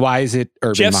 And why is it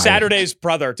Urban Jeff Meyer? Saturday's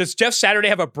brother? Does Jeff Saturday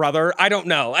have a brother? I don't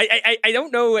know. I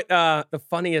don't know what the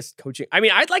funniest coaching. I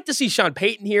mean, I'd like to see Sean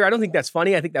Payton here. I don't think that's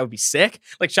funny. I think that would be sick.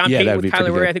 Like, Sean Payton with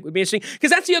Kyler Murray, I think would be interesting. Because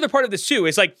that's the other part of this too.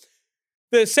 It's like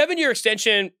the 7-year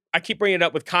extension, I keep bringing it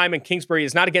up with Keim and Kingsbury,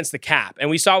 is not against the cap. And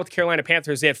we saw with Carolina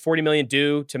Panthers, they had $40 million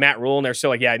due to Matt Rule, and they're still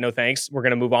like, yeah, no thanks. We're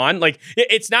going to move on. Like,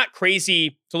 it's not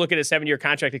crazy to look at a 7-year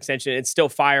contract extension and still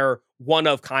fire one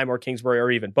of Keim or Kingsbury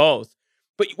or even both.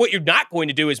 But what you're not going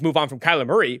to do is move on from Kyler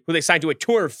Murray, who they signed to a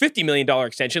 $250 million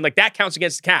extension. Like, that counts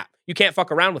against the cap. You can't fuck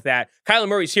around with that. Kyler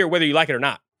Murray's here whether you like it or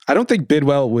not. I don't think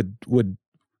Bidwell would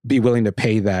be willing to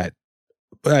pay that.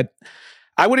 But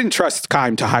I wouldn't trust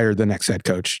Keim to hire the next head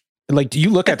coach. Like, you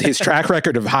look at his track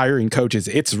record of hiring coaches,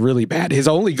 it's really bad. His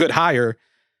only good hire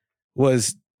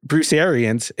was Bruce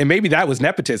Arians, and maybe that was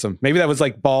nepotism. Maybe that was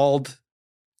like bald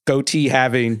goatee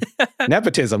having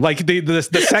nepotism. Like,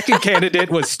 the second candidate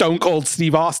was Stone Cold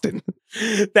Steve Austin.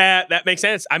 That makes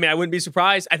sense. I mean, I wouldn't be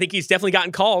surprised. I think he's definitely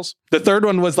gotten calls. The third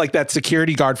one was like that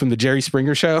security guard from the Jerry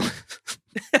Springer show.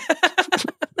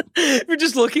 We're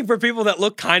just looking for people that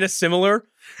look kind of similar.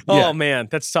 Oh man,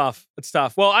 that's tough. That's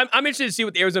tough. Well, I'm interested to see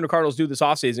what the Arizona Cardinals do this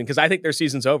offseason, because I think their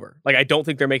season's over. Like, I don't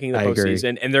think they're making the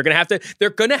postseason, and they're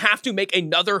gonna have to make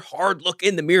another hard look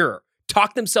in the mirror.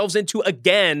 Talk themselves into,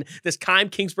 again, this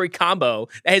Keim-Kingsbury combo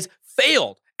that has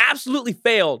absolutely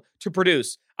failed to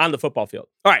produce on the football field.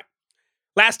 All right.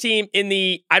 Last team in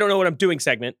the I don't know what I'm doing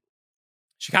segment,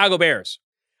 Chicago Bears.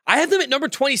 I have them at number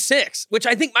 26, which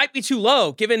I think might be too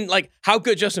low, given like how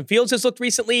good Justin Fields has looked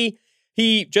recently.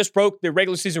 He just broke the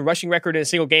regular season rushing record in a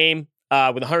single game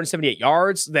with 178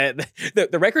 yards.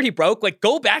 The record he broke, like,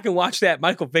 go back and watch that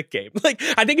Michael Vick game. Like,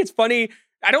 I think it's funny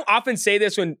I don't often say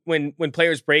this when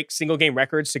players break single game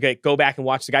records to go back and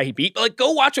watch the guy he beat, but like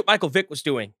go watch what Michael Vick was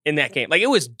doing in that game. Like it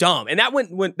was dumb. And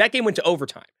that game went to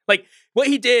overtime. Like what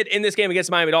he did in this game against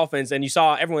the Miami Dolphins, and you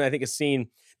saw everyone I think has seen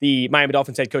the Miami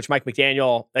Dolphins head coach Mike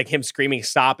McDaniel, like him screaming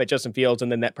stop at Justin Fields,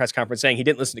 and then that press conference saying he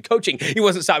didn't listen to coaching. He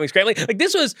wasn't stopping scrambling. Like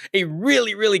this was a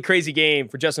really, really crazy game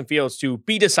for Justin Fields to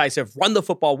be decisive, run the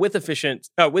football with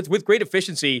great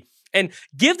efficiency, and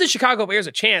give the Chicago Bears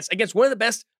a chance against one of the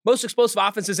best, most explosive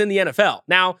offenses in the NFL.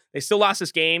 Now, they still lost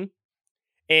this game,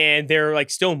 and they're like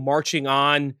still marching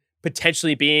on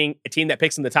potentially being a team that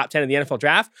picks in the top 10 of the NFL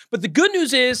draft. But the good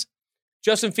news is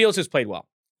Justin Fields has played well,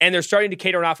 and they're starting to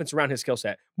cater an offense around his skill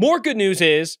set. More good news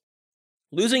is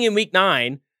losing in week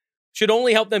 9 should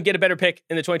only help them get a better pick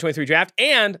in the 2023 draft,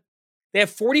 and they have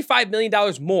 $45 million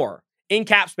more in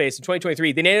cap space in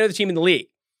 2023 than any other team in the league.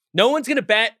 No one's going to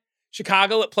bet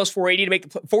Chicago at plus 480 to make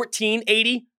the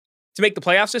 1480 to make the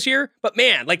playoffs this year. But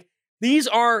man, like these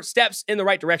are steps in the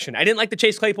right direction. I didn't like the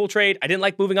Chase Claypool trade. I didn't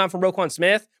like moving on from Roquan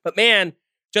Smith. But man,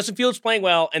 Justin Fields playing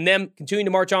well and them continuing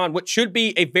to march on what should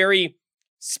be a very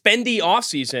spendy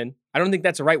offseason. I don't think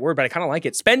that's the right word, but I kind of like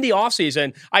it. Spendy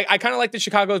offseason. I kind of like the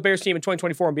Chicago Bears team in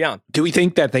 2024 and beyond. Do we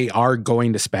think that they are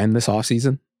going to spend this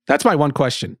offseason? That's my one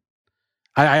question.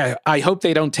 I hope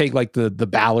they don't take like the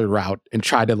Ballard route and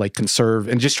try to like conserve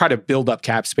and just try to build up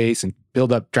cap space and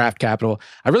build up draft capital.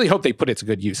 I really hope they put it to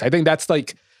good use. I think that's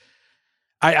like,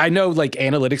 I know like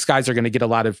analytics guys are going to get a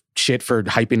lot of shit for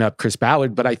hyping up Chris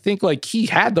Ballard, but I think like he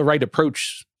had the right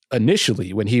approach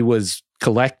initially when he was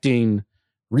collecting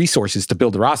resources to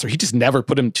build the roster. He just never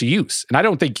put them to use. And I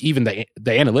don't think even the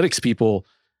analytics people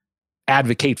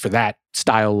advocate for that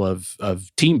style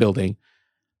of team building.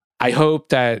 I hope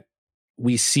that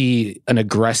we see an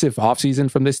aggressive offseason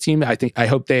from this team. I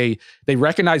hope they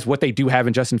recognize what they do have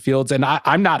in Justin Fields. And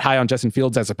I'm not high on Justin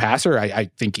Fields as a passer. I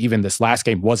think even this last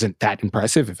game wasn't that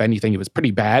impressive. If anything, it was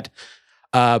pretty bad.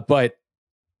 But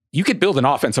you could build an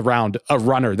offense around a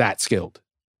runner that skilled.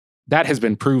 That has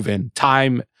been proven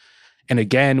time and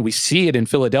again. We see it in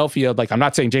Philadelphia. Like, I'm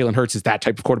not saying Jalen Hurts is that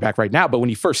type of quarterback right now, but when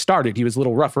he first started, he was a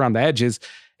little rough around the edges.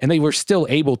 And they were still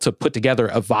able to put together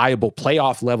a viable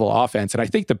playoff level offense. And I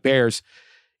think the Bears,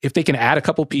 if they can add a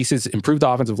couple pieces, improve the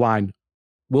offensive line,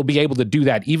 will be able to do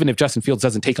that even if Justin Fields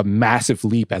doesn't take a massive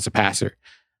leap as a passer.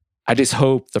 I just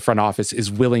hope the front office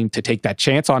is willing to take that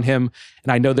chance on him.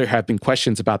 And I know there have been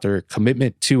questions about their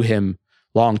commitment to him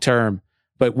long term,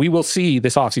 but we will see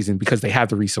this offseason because they have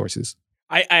the resources.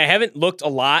 I haven't looked a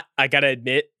lot, I got to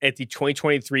admit, at the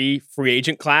 2023 free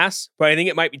agent class, but I think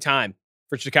it might be time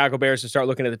for Chicago Bears to start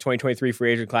looking at the 2023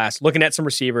 free agent class, looking at some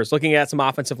receivers, looking at some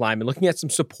offensive linemen, looking at some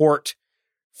support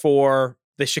for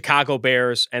the Chicago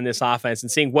Bears and this offense and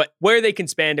seeing where they can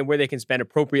spend and where they can spend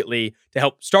appropriately to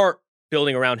help start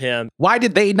building around him. Why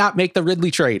did they not make the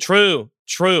Ridley trade? True.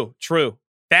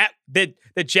 That the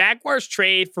Jaguars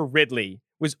trade for Ridley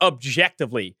was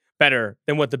objectively better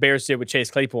than what the Bears did with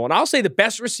Chase Claypool. And I'll say the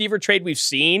best receiver trade we've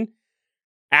seen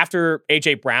after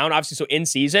A.J. Brown, obviously, so in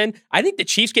season, I think the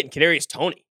Chiefs getting Kadarius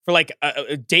Toney for like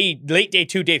a late day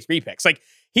 2, day 3 picks. Like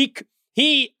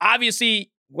he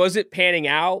obviously wasn't panning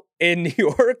out in New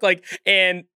York. Like,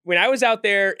 and when I was out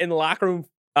there in the locker room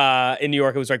in New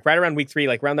York, it was like right around week 3,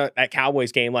 like around that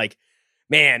Cowboys game. Like,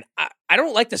 man, I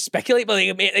don't like to speculate, but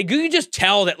like, man, like, you could just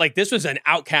tell that like this was an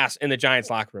outcast in the Giants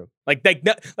locker room. Like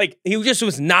he just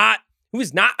was not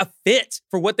a fit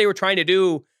for what they were trying to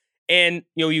do. And,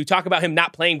 you know, you talk about him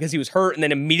not playing because he was hurt and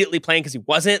then immediately playing because he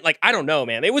wasn't. Like, I don't know,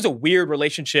 man. It was a weird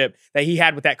relationship that he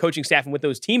had with that coaching staff and with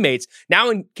those teammates. Now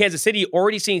in Kansas City,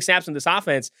 already seeing snaps in this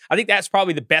offense, I think that's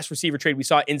probably the best receiver trade we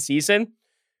saw in season.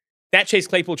 That Chase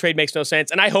Claypool trade makes no sense.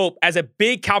 And I hope, as a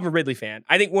big Calvin Ridley fan,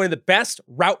 I think one of the best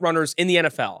route runners in the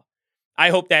NFL, I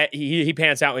hope that he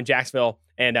pans out in Jacksonville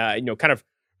and, kind of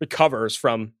recovers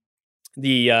from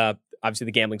the, obviously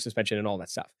the gambling suspension and all that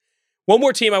stuff. One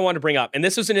more team I want to bring up, and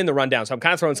this isn't in the rundown, so I'm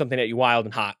kind of throwing something at you wild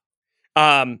and hot.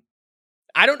 I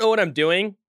don't know what I'm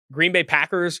doing. Green Bay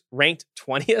Packers ranked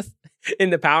 20th in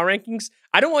the power rankings.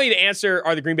 I don't want you to answer,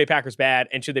 are the Green Bay Packers bad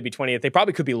and should they be 20th? They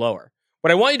probably could be lower.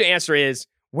 What I want you to answer is,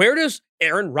 where does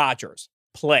Aaron Rodgers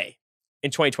play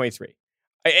in 2023?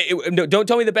 Don't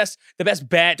tell me the best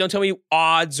bet. Don't tell me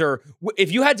odds, or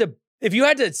if you had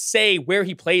to say where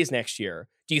he plays next year,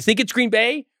 do you think it's Green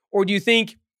Bay, or do you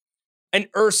think an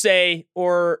Irsay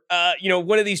or,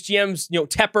 one of these GMs,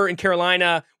 Tepper in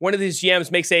Carolina, one of these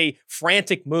GMs makes a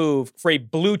frantic move for a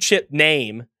blue chip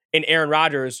name in Aaron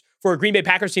Rodgers for a Green Bay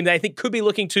Packers team that I think could be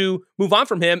looking to move on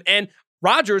from him, and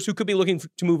Rodgers, who could be looking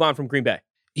to move on from Green Bay?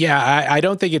 Yeah, I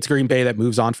don't think it's Green Bay that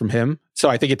moves on from him. So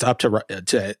I think it's up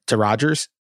to Rodgers.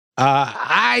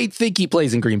 I think he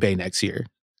plays in Green Bay next year.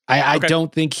 I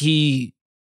don't think he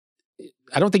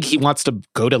wants to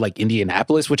go to like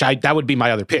Indianapolis, that would be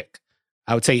my other pick.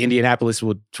 I would say Indianapolis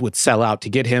would sell out to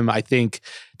get him. I think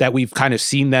that we've kind of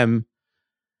seen them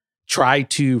try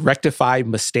to rectify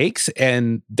mistakes,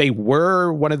 and they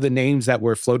were one of the names that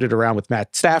were floated around with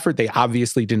Matt Stafford. They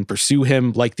obviously didn't pursue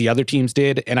him like the other teams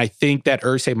did, and I think that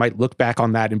Irsay might look back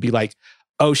on that and be like,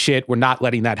 oh shit, we're not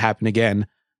letting that happen again.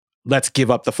 Let's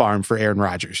give up the farm for Aaron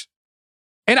Rodgers.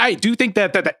 And I do think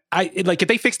that if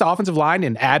they fix the offensive line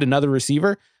and add another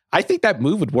receiver, I think that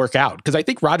move would work out because I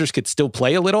think Rodgers could still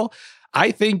play a little.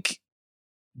 I think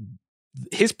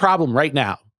his problem right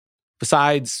now,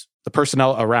 besides the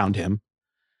personnel around him,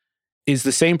 is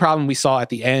the same problem we saw at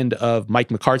the end of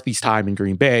Mike McCarthy's time in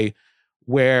Green Bay,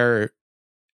 where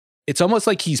it's almost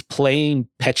like he's playing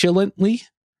petulantly,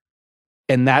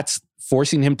 and that's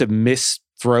forcing him to miss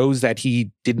throws that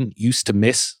he didn't used to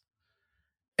miss.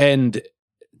 And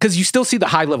because you still see the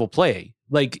high level play,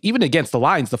 like even against the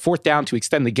Lions, the 4th down to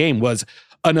extend the game was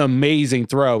an amazing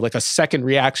throw, like a second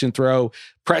reaction throw,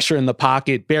 pressure in the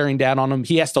pocket, bearing down on him.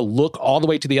 He has to look all the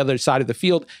way to the other side of the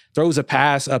field, throws a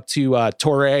pass up to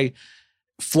Toure,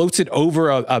 floats it over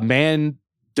a man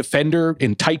defender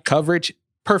in tight coverage,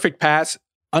 perfect pass,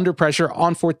 under pressure,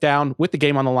 on 4th down, with the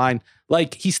game on the line.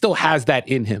 Like, he still has that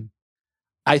in him.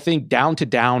 I think down to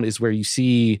down is where you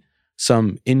see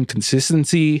some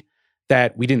inconsistency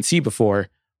that we didn't see before.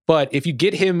 But if you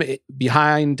get him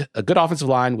behind a good offensive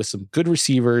line with some good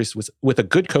receivers, with a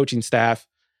good coaching staff,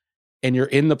 and you're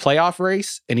in the playoff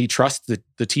race and he trusts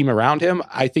the team around him,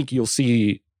 I think you'll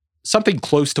see something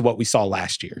close to what we saw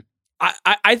last year.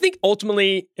 I think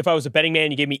ultimately, if I was a betting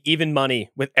man, you gave me even money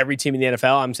with every team in the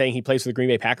NFL, I'm saying he plays for the Green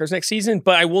Bay Packers next season.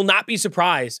 But I will not be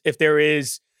surprised if there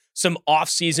is some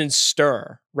offseason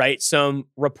stir, right? Some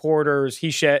reporters,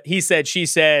 he said, she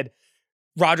said,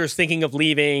 Rodgers thinking of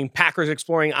leaving, Packers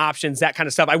exploring options, that kind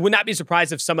of stuff. I would not be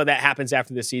surprised if some of that happens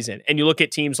after this season. And you look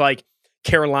at teams like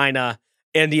Carolina,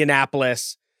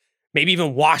 Indianapolis, maybe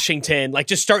even Washington, like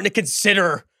just starting to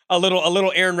consider a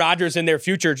little Aaron Rodgers in their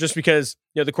future, just because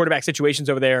the quarterback situations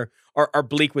over there are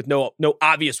bleak with no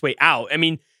obvious way out. I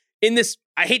mean, in this,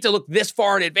 I hate to look this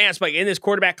far in advance, but in this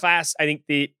quarterback class, I think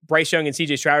the Bryce Young and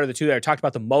CJ Stroud are the two that I talked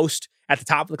about the most at the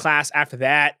top of the class. After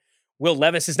that, Will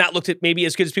Levis has not looked at maybe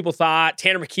as good as people thought.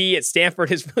 Tanner McKee at Stanford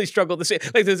has really struggled this year.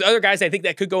 Like, there's other guys I think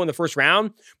that could go in the first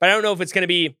round, but I don't know if it's going to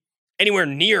be anywhere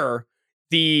near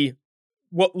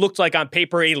what looked like on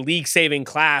paper a league-saving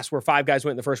class where 5 guys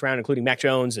went in the first round, including Mac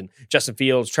Jones and Justin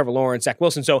Fields, Trevor Lawrence, Zach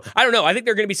Wilson. So I don't know. I think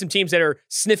there are going to be some teams that are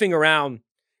sniffing around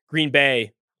Green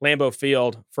Bay, Lambeau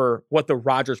Field for what the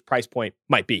Rodgers price point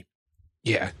might be.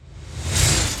 Yeah.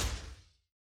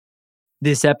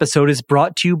 This episode is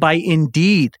brought to you by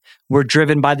Indeed. We're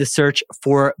driven by the search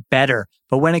for better.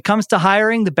 But when it comes to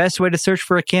hiring, the best way to search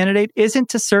for a candidate isn't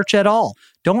to search at all.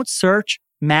 Don't search,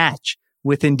 match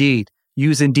with Indeed.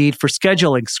 Use Indeed for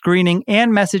scheduling, screening,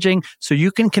 and messaging so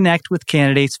you can connect with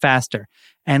candidates faster.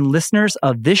 And listeners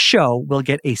of this show will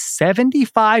get a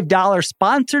 $75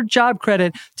 sponsored job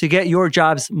credit to get your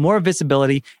jobs more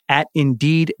visibility at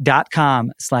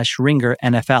Indeed.com/Ringer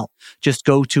NFL. Just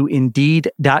go to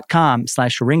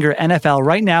Indeed.com/Ringer NFL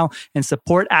right now and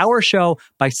support our show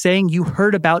by saying you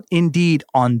heard about Indeed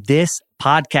on this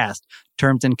podcast.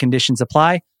 Terms and conditions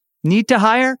apply. Need to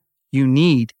hire? You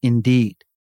need Indeed.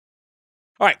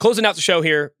 All right, closing out the show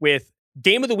here with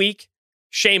Game of the Week,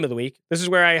 Shame of the Week. This is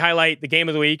where I highlight the Game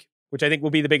of the Week, which I think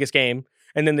will be the biggest game,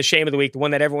 and then the Shame of the Week, the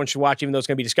one that everyone should watch, even though it's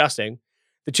going to be disgusting.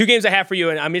 The 2 games I have for you,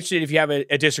 and I'm interested if you have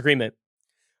a disagreement.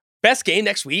 Best game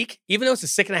next week, even though it's a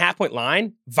 6.5-point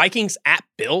line, Vikings at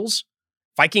Bills.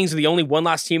 Vikings are the only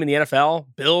one-loss team in the NFL.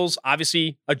 Bills,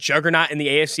 obviously a juggernaut in the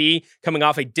AFC, coming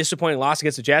off a disappointing loss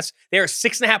against the Jets. They are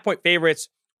 6.5-point favorites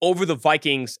over the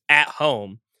Vikings at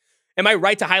home. Am I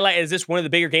right to highlight as this one of the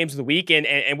bigger games of the week?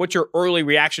 And what's your early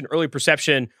reaction, early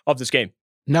perception of this game?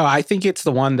 No, I think it's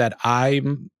the one that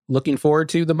I'm looking forward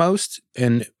to the most.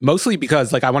 And mostly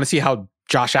because I want to see how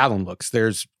Josh Allen looks.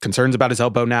 There's concerns about his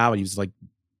elbow now. He was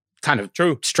kind of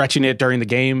stretching it during the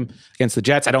game against the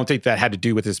Jets. I don't think that had to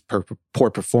do with his poor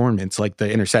performance. The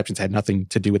interceptions had nothing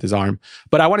to do with his arm.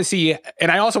 But I want to see, and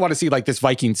I also want to see this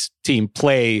Vikings team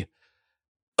play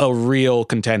a real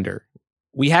contender.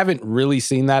 We haven't really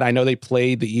seen that. I know they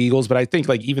played the Eagles, but I think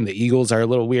even the Eagles are a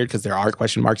little weird because there are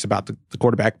question marks about the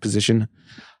quarterback position.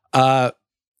 I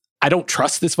don't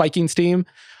trust this Vikings team,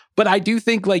 but I do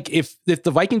think if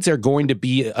the Vikings are going to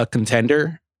be a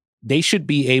contender, they should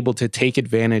be able to take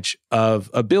advantage of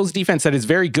a Bills defense that is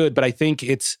very good, but I think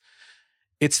it's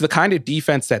it's the kind of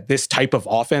defense that this type of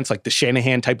offense, like the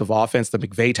Shanahan type of offense, the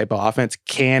McVay type of offense,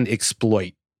 can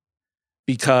exploit.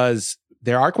 Because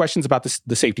there are questions about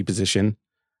the safety position.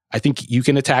 I think you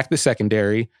can attack the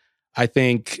secondary. I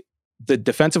think the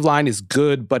defensive line is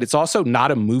good, but it's also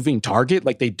not a moving target.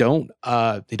 Like they don't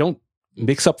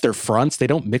mix up their fronts. They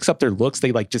don't mix up their looks.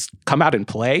 They like just come out and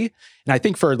play. And I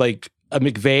think for like a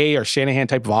McVay or Shanahan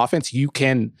type of offense, you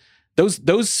can,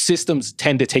 those systems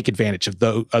tend to take advantage of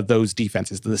those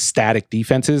defenses, the static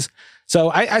defenses.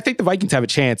 So I think the Vikings have a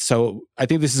chance. So I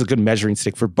think this is a good measuring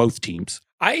stick for both teams.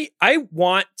 I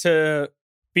want to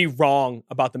be wrong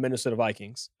about the Minnesota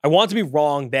Vikings. I want to be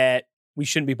wrong that we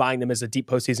shouldn't be buying them as a deep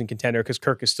postseason contender because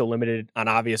Kirk is still limited on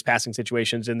obvious passing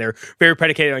situations and they're very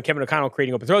predicated on Kevin O'Connell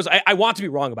creating open throws. I want to be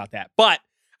wrong about that. But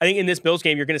I think in this Bills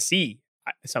game, you're going to see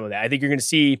some of that. I think you're going to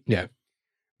see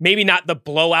maybe not the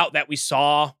blowout that we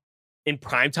saw in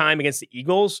primetime against the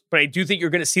Eagles, but I do think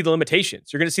you're going to see the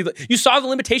limitations. You're going to see you saw the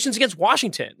limitations against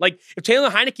Washington. Like if Taylor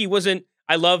Heineke wasn't,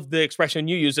 I love the expression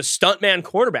you use, a stuntman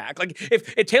quarterback. Like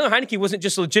if Taylor Heineke wasn't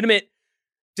just a legitimate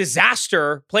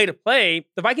disaster play to play,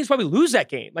 the Vikings probably lose that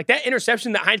game. Like that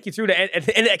interception that Heineke threw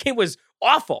and that game was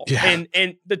awful. Yeah.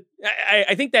 And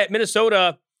I think that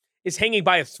Minnesota is hanging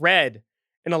by a thread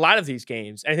in a lot of these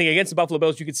games. And I think against the Buffalo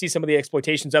Bills, you could see some of the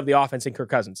exploitations of the offense in Kirk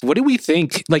Cousins. What do we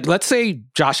think? Like, let's say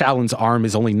Josh Allen's arm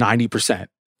is only 90%.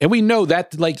 And we know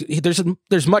that, like,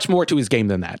 there's much more to his game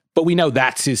than that. But we know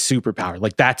that's his superpower.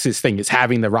 Like, that's his thing, is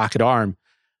having the rocket arm.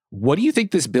 What do you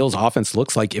think this Bills offense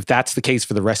looks like if that's the case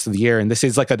for the rest of the year? And this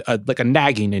is like a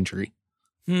nagging injury.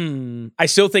 I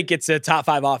still think it's a top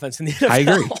 5 offense in the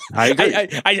NFL. I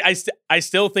agree. I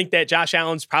still think that Josh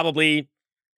Allen's probably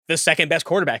the second best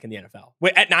quarterback in the NFL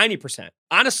at 90%.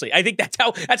 Honestly, I think that's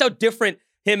how different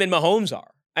him and Mahomes are.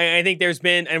 I think there's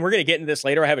been, and we're going to get into this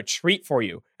later, I have a treat for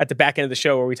you at the back end of the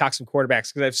show where we talk some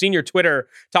quarterbacks, because I've seen your Twitter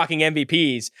talking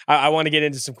MVPs. I want to get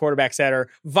into some quarterbacks that are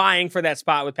vying for that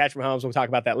spot with Patrick Mahomes. We'll talk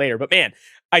about that later. But man,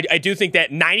 I do think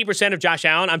that 90% of Josh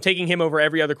Allen, I'm taking him over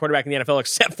every other quarterback in the NFL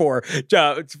except for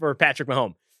Patrick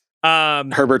Mahomes.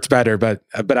 Herbert's better, but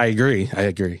I agree.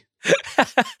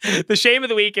 The shame of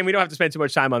the week, and we don't have to spend too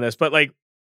much time on this, but like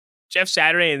Jeff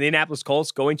Saturday and the Indianapolis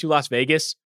Colts going to Las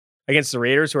Vegas against the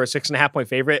Raiders, who are a 6.5-point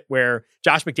favorite, where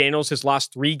Josh McDaniels has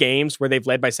lost 3 games where they've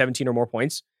led by 17 or more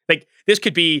points. Like this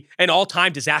could be an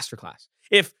all-time disaster class.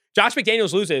 If Josh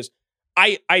McDaniels loses,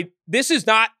 this is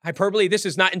not hyperbole. This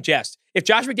is not in jest. If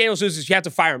Josh McDaniels loses, you have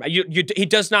to fire him. He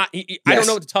does not. Yes. I don't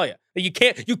know what to tell you. You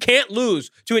can't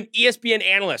lose to an ESPN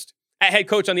analyst at head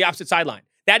coach on the opposite sideline.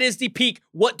 That is the peak.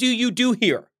 What do you do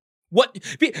here?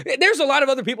 There's a lot of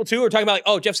other people too who are talking about like,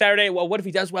 oh, Jeff Saturday, well, what if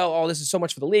he does well? Oh, this is so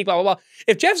much for the league, blah, blah, blah.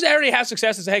 If Jeff Saturday has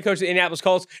success as a head coach of the Indianapolis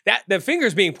Colts, that the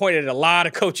finger's being pointed at a lot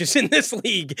of coaches in this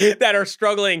league that are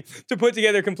struggling to put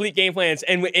together complete game plans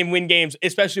and win games,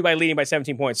 especially by leading by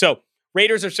 17 points. So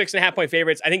Raiders are 6.5-point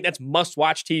favorites. I think that's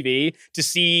must-watch TV to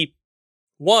see,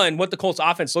 one, what the Colts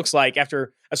offense looks like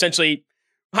after essentially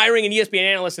hiring an ESPN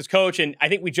analyst as coach. And I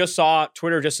think we just saw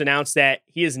Twitter just announced that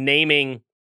he is naming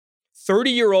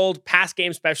 30-year-old pass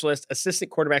game specialist,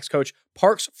 assistant quarterbacks coach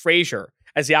Parks Frazier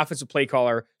as the offensive play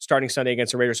caller starting Sunday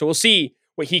against the Raiders. So we'll see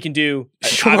what he can do.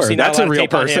 Sure, that's a real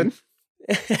person.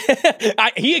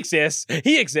 He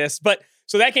exists. But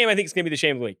so that game, I think, is going to be the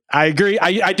shame of the week. I agree.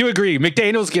 I do agree.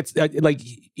 McDaniels gets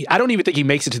I don't even think he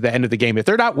makes it to the end of the game. If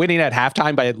they're not winning at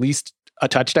halftime by at least a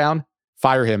touchdown,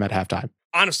 fire him at halftime.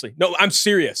 Honestly, no, I'm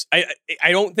serious. I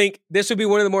don't think this would be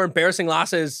one of the more embarrassing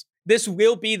losses. This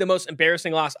will be the most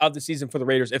embarrassing loss of the season for the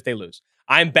Raiders if they lose.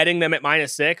 I'm betting them at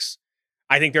 -6.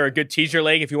 I think they're a good teaser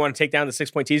leg if you want to take down the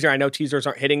 6-point teaser. I know teasers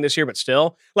aren't hitting this year, but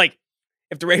still, like,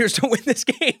 if the Raiders don't win this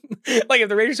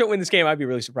game, I'd be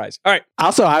really surprised. All right.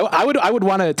 Also, I would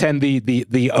want to attend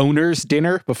the owners'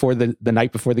 dinner before the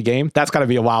night before the game. That's got to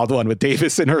be a wild one with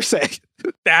Davis and Irsay.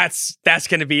 That's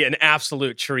going to be an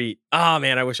absolute treat. Oh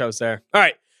man, I wish I was there. All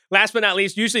right. Last but not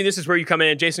least, usually this is where you come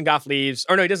in. Jason Goff leaves.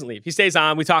 Or no, he doesn't leave. He stays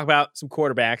on. We talk about some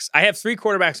quarterbacks. I have 3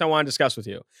 quarterbacks I want to discuss with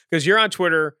you because you're on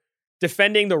Twitter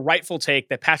defending the rightful take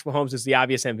that Patrick Mahomes is the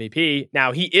obvious MVP.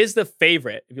 Now, he is the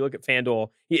favorite. If you look at FanDuel,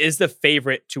 he is the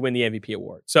favorite to win the MVP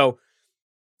award. So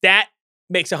that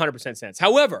makes 100% sense.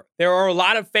 However, there are a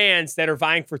lot of fans that are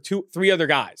vying for 2-3 other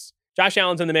guys. Josh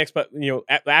Allen's in the mix, but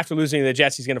after losing to the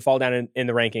Jets, he's going to fall down in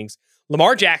the rankings.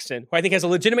 Lamar Jackson, who I think has a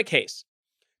legitimate case.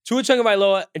 Tua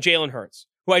Tagovailoa and Jalen Hurts,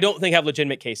 who I don't think have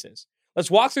legitimate cases. Let's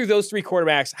walk through those 3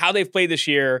 quarterbacks, how they've played this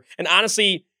year, and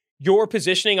honestly, your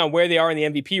positioning on where they are in the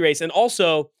MVP race, and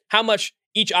also how much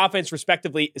each offense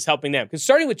respectively is helping them. Because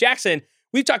starting with Jackson,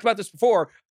 we've talked about this before,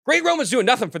 Greg Roman's doing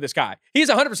nothing for this guy. He's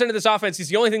 100% of this offense. He's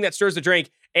the only thing that stirs the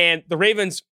drink, and the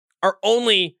Ravens are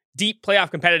only deep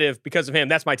playoff competitive because of him.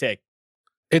 That's my take.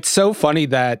 It's so funny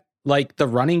that like the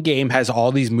running game has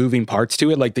all these moving parts to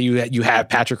it. Like you have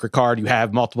Patrick Ricard, you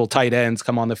have multiple tight ends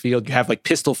come on the field, you have like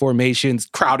pistol formations,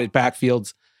 crowded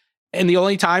backfields. And the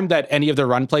only time that any of their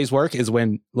run plays work is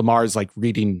when Lamar's like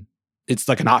reading, it's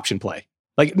like an option play.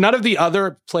 Like none of the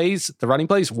other plays, the running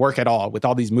plays work at all with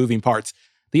all these moving parts.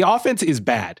 The offense is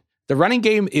bad. The running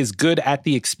game is good at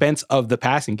the expense of the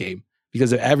passing game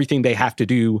because of everything they have to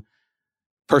do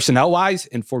personnel-wise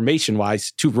and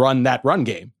formation-wise to run that run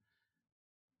game.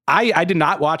 I did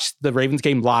not watch the Ravens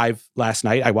game live last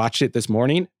night. I watched it this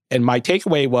morning, and my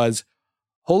takeaway was,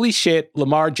 holy shit,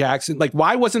 Lamar Jackson. Like,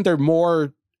 why wasn't there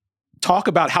more talk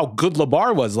about how good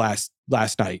Lamar was last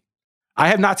night? I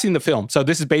have not seen the film, so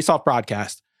this is based off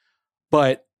broadcast,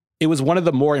 but it was one of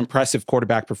the more impressive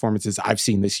quarterback performances I've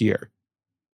seen this year.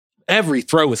 Every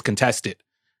throw was contested.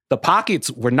 The pockets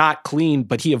were not clean,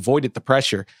 but he avoided the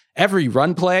pressure. Every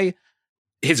run play,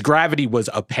 his gravity was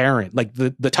apparent. Like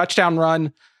the touchdown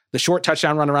run, the short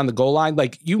touchdown run around the goal line,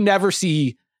 like you never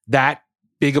see that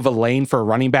big of a lane for a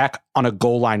running back on a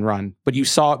goal line run, but you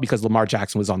saw it because Lamar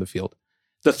Jackson was on the field.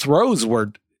 The throws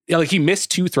were, like he missed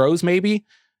 2 throws maybe,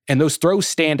 and those throws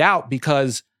stand out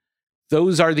because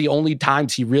those are the only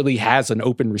times he really has an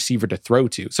open receiver to throw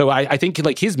to. So I think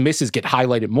like his misses get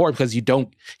highlighted more because he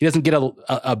doesn't get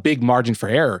a big margin for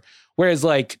error. Whereas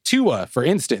like Tua, for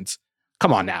instance,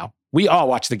 come on now. We all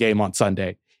watched the game on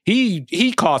Sunday.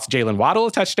 He cost Jalen Waddle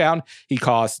a touchdown. He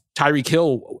cost Tyreek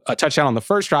Hill a touchdown on the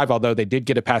first drive, although they did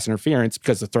get a pass interference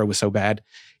because the throw was so bad.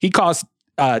 He cost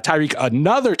Tyreek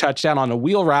another touchdown on a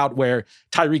wheel route where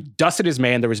Tyreek dusted his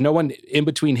man. There was no one in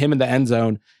between him and the end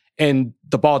zone, and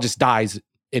the ball just dies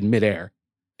in midair,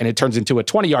 and it turns into a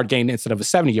 20-yard gain instead of a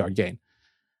 70-yard gain.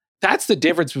 That's the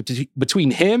difference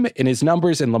between him and his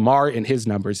numbers and Lamar and his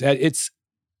numbers. I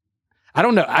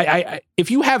don't know. If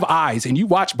you have eyes and you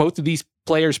watch both of these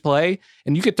players play,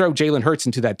 and you could throw Jalen Hurts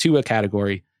into that Tua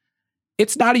category,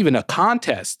 it's not even a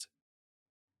contest.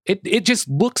 It just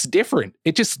looks different.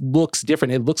 It just looks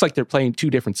different. It looks like they're playing 2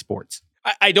 different sports.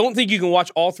 I don't think you can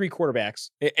watch all 3 quarterbacks,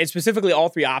 and specifically all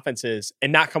 3 offenses,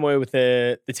 and not come away with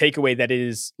the takeaway that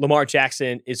is Lamar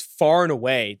Jackson is far and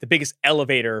away the biggest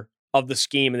elevator of the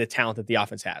scheme and the talent that the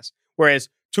offense has. Whereas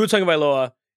Tua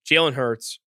Tagovailoa, Jalen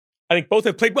Hurts, I think both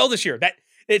have played well this year. That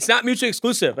it's not mutually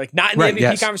exclusive. Like not in the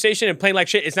MVP conversation and playing like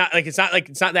shit. It's not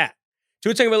that.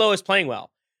 Tua Tagovailoa is playing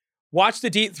well. Watch the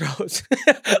deep throws.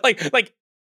 like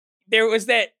there was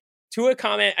that Tua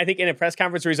comment, I think, in a press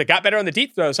conference where he's like, got better on the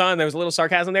deep throws, huh? And there was a little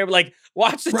sarcasm there, but like,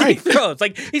 watch the deep throws.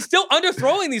 Like, he's still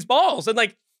underthrowing these balls. And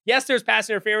like, yes, there's pass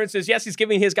interferences. Yes, he's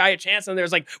giving his guy a chance. And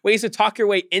there's like ways to talk your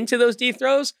way into those deep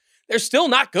throws. They're still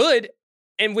not good.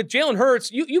 And with Jalen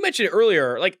Hurts, you mentioned it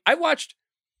earlier. Like,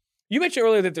 you mentioned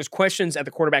earlier that there's questions at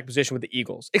the quarterback position with the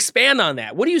Eagles. Expand on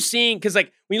that. What are you seeing? Because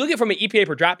like, when you look at it from an EPA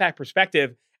per drop back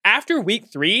perspective, after week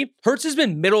 3, Hurts has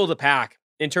been middle of the pack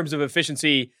in terms of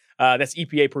efficiency. That's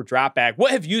EPA per drop back.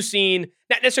 What have you seen,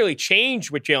 not necessarily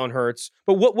change with Jalen Hurts,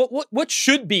 but what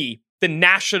should be the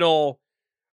national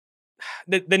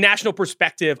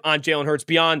perspective on Jalen Hurts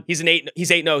beyond he's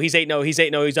 8-0,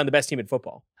 he's on the best team in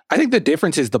football? I think the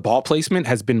difference is the ball placement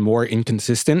has been more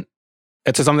inconsistent.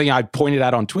 It's something I pointed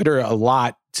out on Twitter a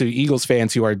lot to Eagles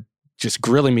fans who are just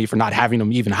grilling me for not having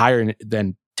him even higher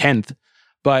than 10th.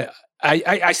 But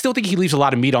I still think he leaves a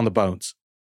lot of meat on the bones.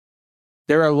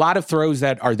 There are a lot of throws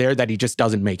that are there that he just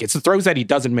doesn't make. It's the throws that he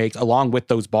doesn't make along with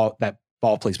that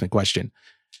ball placement question.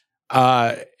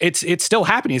 It's still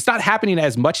happening. It's not happening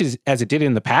as much as it did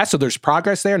in the past. So there's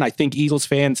progress there. And I think Eagles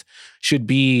fans should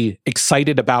be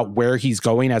excited about where he's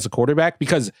going as a quarterback,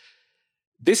 because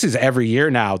this is every year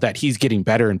now that he's getting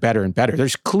better and better and better.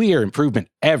 There's clear improvement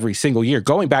every single year.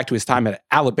 Going back to his time at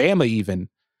Alabama even,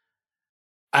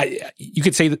 you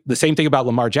could say the same thing about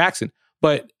Lamar Jackson.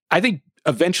 But I think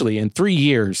eventually, in 3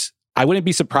 years, I wouldn't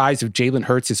be surprised if Jalen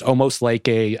Hurts is almost like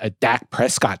a Dak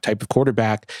Prescott type of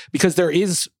quarterback, because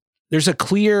there's a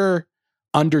clear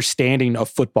understanding of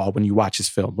football when you watch his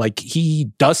film. Like,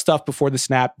 he does stuff before the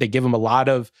snap. They give him a lot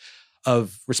of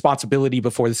responsibility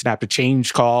before the snap to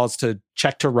change calls, to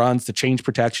check to runs, to change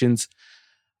protections.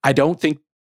 I don't think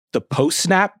the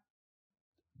post-snap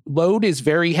load is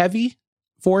very heavy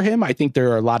for him. I think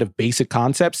there are a lot of basic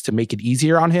concepts to make it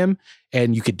easier on him.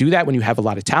 And you could do that when you have a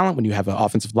lot of talent, when you have an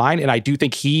offensive line. And I do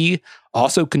think he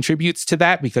also contributes to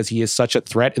that because he is such a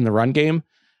threat in the run game.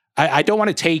 I don't want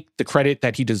to take the credit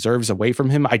that he deserves away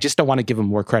from him. I just don't want to give him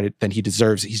more credit than he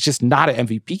deserves. He's just not an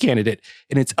MVP candidate.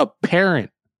 And it's apparent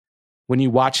when you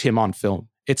watch him on film.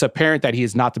 It's apparent that he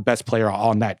is not the best player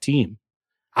on that team.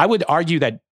 I would argue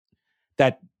that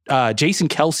Jason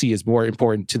Kelce is more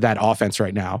important to that offense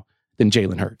right now than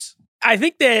Jalen Hurts. I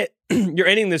think that you're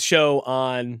ending this show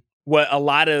on what a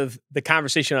lot of the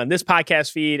conversation on this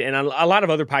podcast feed and a lot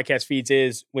of other podcast feeds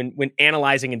is when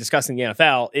analyzing and discussing the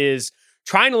NFL is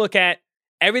trying to look at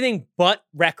everything but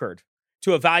record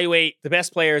to evaluate the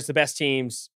best players, the best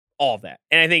teams, all of that.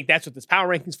 And I think that's what this power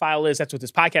rankings file is. That's what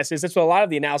this podcast is. That's what a lot of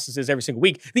the analysis is every single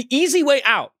week. The easy way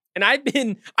out. And I've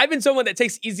been someone that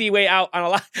takes easy way out on a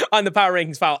lot on the power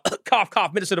rankings file. Cough,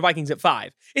 cough, Minnesota Vikings at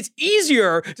 5. It's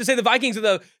easier to say the Vikings are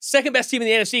the second best team in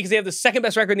the NFC because they have the second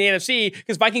best record in the NFC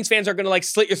because Vikings fans are going to like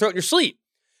slit your throat in your sleep.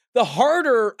 The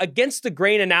harder against the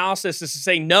grain analysis is to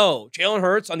say, no, Jalen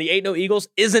Hurts on the 8-0 Eagles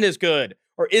isn't as good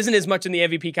or isn't as much in the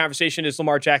MVP conversation as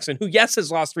Lamar Jackson, who, yes,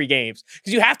 has lost 3 games.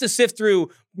 Because you have to sift through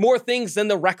more things than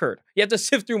the record. You have to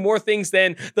sift through more things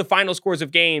than the final scores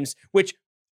of games, which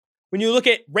when you look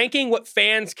at ranking what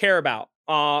fans care about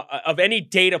of any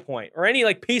data point or any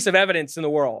like piece of evidence in the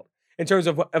world in terms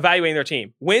of evaluating their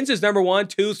team, wins is number 1,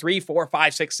 2, 3, 4,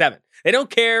 5, 6, 7. They don't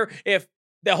care if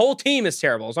the whole team is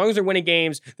terrible. As long as they're winning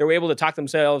games, they're able to talk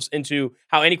themselves into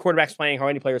how any quarterback's playing, how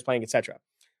any player's playing, etc.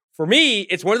 For me,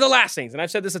 it's one of the last things, and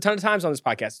I've said this a ton of times on this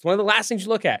podcast, it's one of the last things you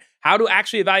look at, how to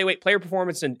actually evaluate player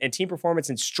performance and team performance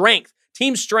and strength,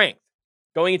 team strength.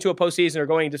 Going into a postseason or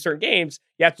going into certain games,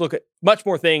 you have to look at much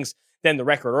more things than the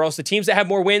record, or else the teams that have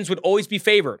more wins would always be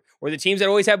favored, or the teams that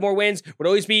always have more wins would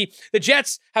always be the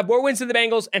Jets have more wins than the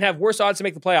Bengals and have worse odds to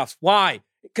make the playoffs. Why?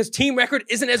 Because team record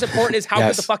isn't as important as how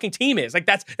good the fucking team is. Like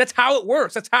that's how it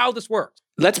works. That's how this works.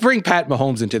 Let's bring Pat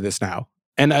Mahomes into this now.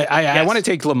 And I want to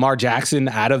take Lamar Jackson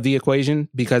out of the equation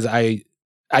because I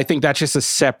think that's just a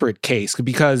separate case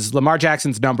because Lamar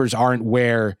Jackson's numbers aren't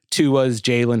where Tua's,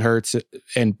 Jalen Hurts,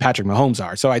 and Patrick Mahomes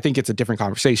are. So I think it's a different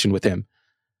conversation with him.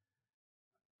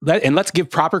 And let's give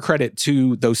proper credit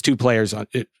to those two players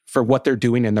for what they're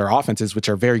doing in their offenses, which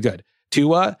are very good.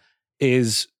 Tua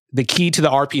is the key to the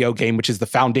RPO game, which is the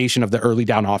foundation of the early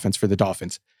down offense for the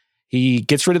Dolphins. He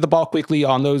gets rid of the ball quickly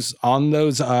on those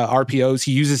RPOs.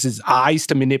 He uses his eyes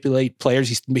to manipulate players.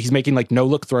 He's making like no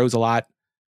look throws a lot,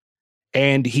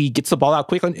 and he gets the ball out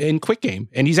quick in quick game,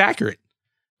 and he's accurate.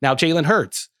 Now Jalen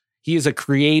Hurts, he is a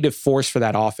creative force for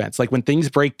that offense. Like when things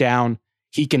break down,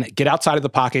 he can get outside of the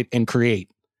pocket and create.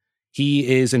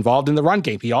 He is involved in the run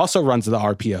game. He also runs the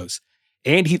RPOs,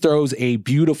 and he throws a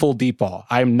beautiful deep ball.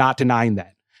 I am not denying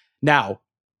that. Now,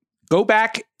 go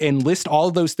back and list all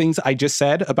of those things I just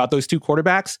said about those two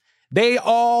quarterbacks. They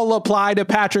all apply to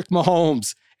Patrick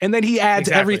Mahomes. And then he adds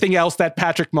everything else that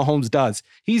Patrick Mahomes does.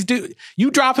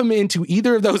 You drop him into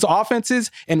either of those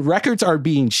offenses and records are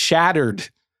being shattered.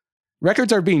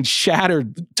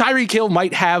 Tyreek Hill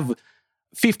might have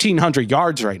 1,500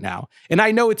 yards right now. And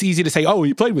I know it's easy to say, oh,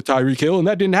 he played with Tyreek Hill and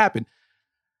that didn't happen.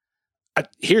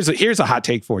 Here's a hot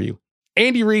take for you.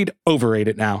 Andy Reid,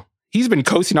 overrated now. He's been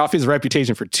coasting off his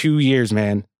reputation for 2 years,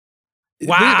 man.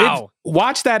 Wow.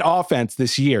 Watch that offense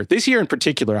this year. This year in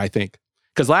particular, I think.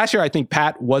 Because last year, I think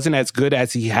Pat wasn't as good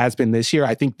as he has been this year.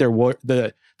 I think there were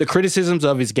the criticisms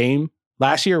of his game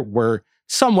last year were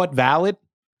somewhat valid.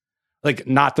 Like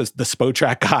not the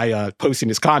Spotrac guy posting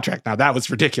his contract. Now that was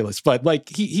ridiculous, but like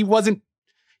he wasn't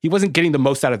getting the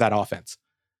most out of that offense.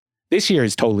 This year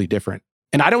is totally different.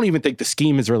 And I don't even think the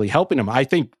scheme is really helping him. I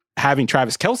think having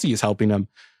Travis Kelce is helping him.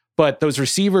 But those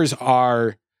receivers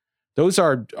are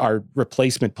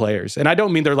replacement players. And I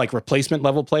don't mean they're like replacement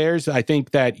level players. I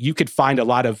think that you could find a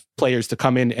lot of players to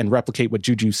come in and replicate what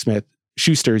Juju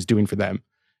Smith-Schuster is doing for them.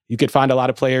 You could find a lot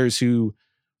of players who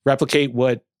replicate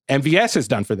what MVS has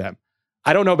done for them.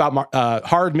 I don't know about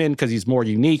Hardman because he's more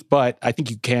unique, but I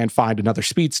think you can find another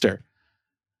speedster.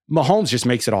 Mahomes just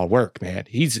makes it all work, man.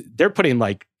 They're putting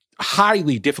like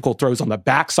highly difficult throws on the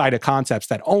backside of concepts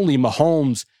that only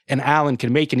Mahomes and Allen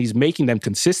can make, and he's making them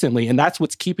consistently. And that's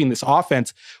what's keeping this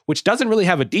offense, which doesn't really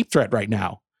have a deep threat right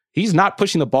now. He's not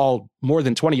pushing the ball more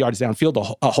than 20 yards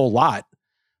downfield a whole lot.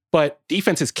 But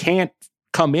defenses can't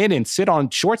come in and sit on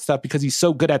short stuff because he's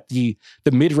so good at the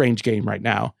mid-range game right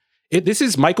now. This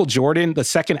is Michael Jordan, the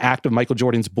second act of Michael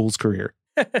Jordan's Bulls career.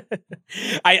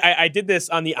 I did this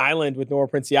on the island with Nora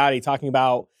Princiati talking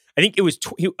about, I think it was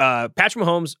Patrick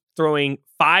Mahomes throwing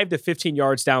 5 to 15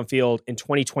 yards downfield in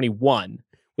 2021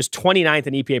 was 29th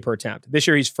in EPA per attempt. This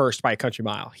year, he's first by a country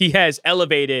mile. He has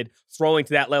elevated throwing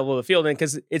to that level of the field, and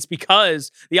it's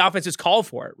because the offense is called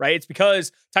for it, right? It's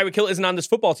because Tyreek Hill isn't on this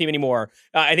football team anymore.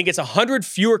 I think it's 100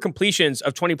 fewer completions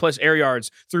of 20-plus air yards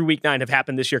through week 9 have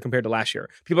happened this year compared to last year.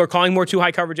 People are calling more too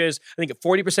high coverages. I think at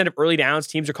 40% of early downs,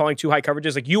 teams are calling too high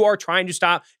coverages. Like, you are trying to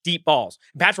stop deep balls.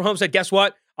 And Patrick Mahomes said, guess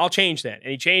what? I'll change that.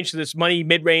 And he changed to this money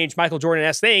mid-range Michael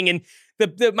Jordan-esque thing. And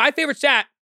my favorite stat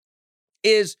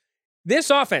is This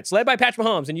offense, led by Patrick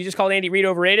Mahomes, and you just called Andy Reid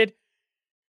overrated,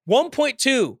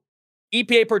 1.2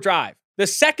 EPA per drive. The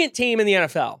second team in the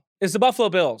NFL is the Buffalo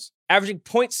Bills, averaging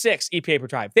 0.6 EPA per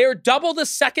drive. They are double the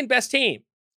second best team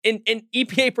in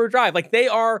EPA per drive. Like, they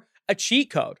are a cheat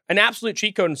code, an absolute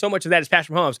cheat code, and so much of that is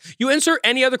Patrick Mahomes. You insert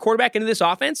any other quarterback into this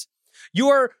offense, you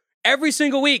are every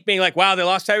single week being like, wow, they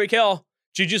lost Tyreek Hill.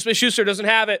 Juju Smith-Schuster doesn't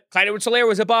have it. Clyde Edwards-Helaire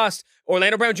was a bust.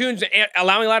 Orlando Brown Jr.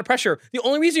 allowing a lot of pressure. The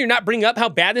only reason you're not bringing up how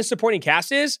bad this supporting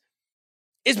cast is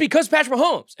because Patrick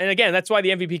Mahomes. And again, that's why the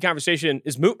MVP conversation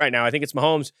is moot right now. I think it's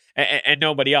Mahomes and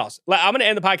nobody else. I'm going to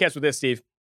end the podcast with this, Steve.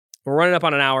 We're running up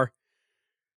on an hour.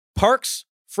 Parks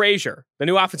Frazier, the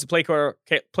new offensive play caller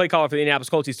for the Indianapolis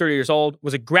Colts, he's 30 years old,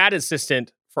 was a grad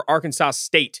assistant for Arkansas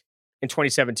State in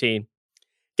 2017.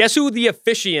 Guess who the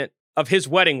officiant of his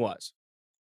wedding was?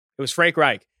 It was Frank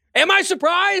Reich. Am I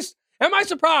surprised?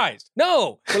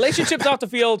 No. Relationships off the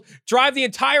field drive the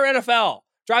entire NFL.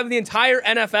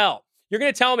 You're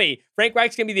going to tell me Frank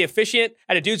Reich's going to be the officiant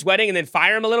at a dude's wedding and then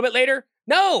fire him a little bit later?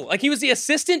 No. Like, he was the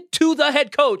assistant to the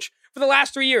head coach for the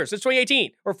last 3 years, since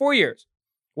 2018, or 4 years.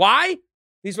 Why?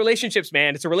 These relationships,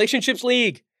 man. It's a relationships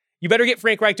league. You better get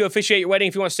Frank Reich to officiate your wedding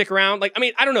if you want to stick around. Like, I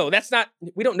mean, I don't know.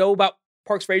 We don't know about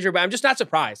Parks Frazier, but I'm just not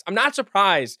surprised. I'm not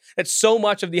surprised that so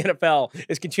much of the NFL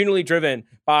is continually driven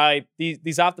by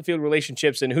these off the field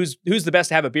relationships and who's the best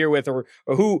to have a beer with, or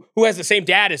who has the same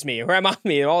dad as me, or who I'm on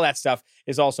me, and all that stuff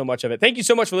is all so much of it. Thank you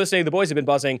so much for listening. The boys have been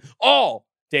buzzing all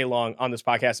day long on this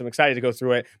podcast. I'm excited to go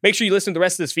through it. Make sure you listen to the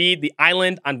rest of this feed. The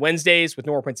Island on Wednesdays with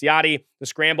Nora Princiati, The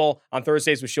Scramble on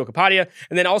Thursdays with Shil Kapadia,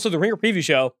 and then also the Ringer Preview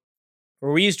Show.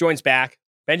 Ruiz joins back.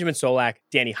 Benjamin Solak,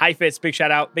 Danny Heifetz. Big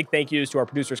shout out. Big thank yous to our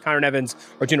producers, Connor Nevins,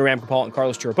 Arjuna Ramgopal, and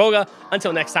Carlos Chiriboga.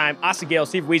 Until next time, Asa Gale,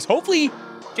 Steve Ruiz, hopefully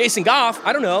Jason Goff.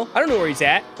 I don't know where he's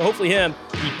at, but hopefully him.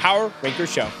 The Power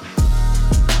Rankers Show.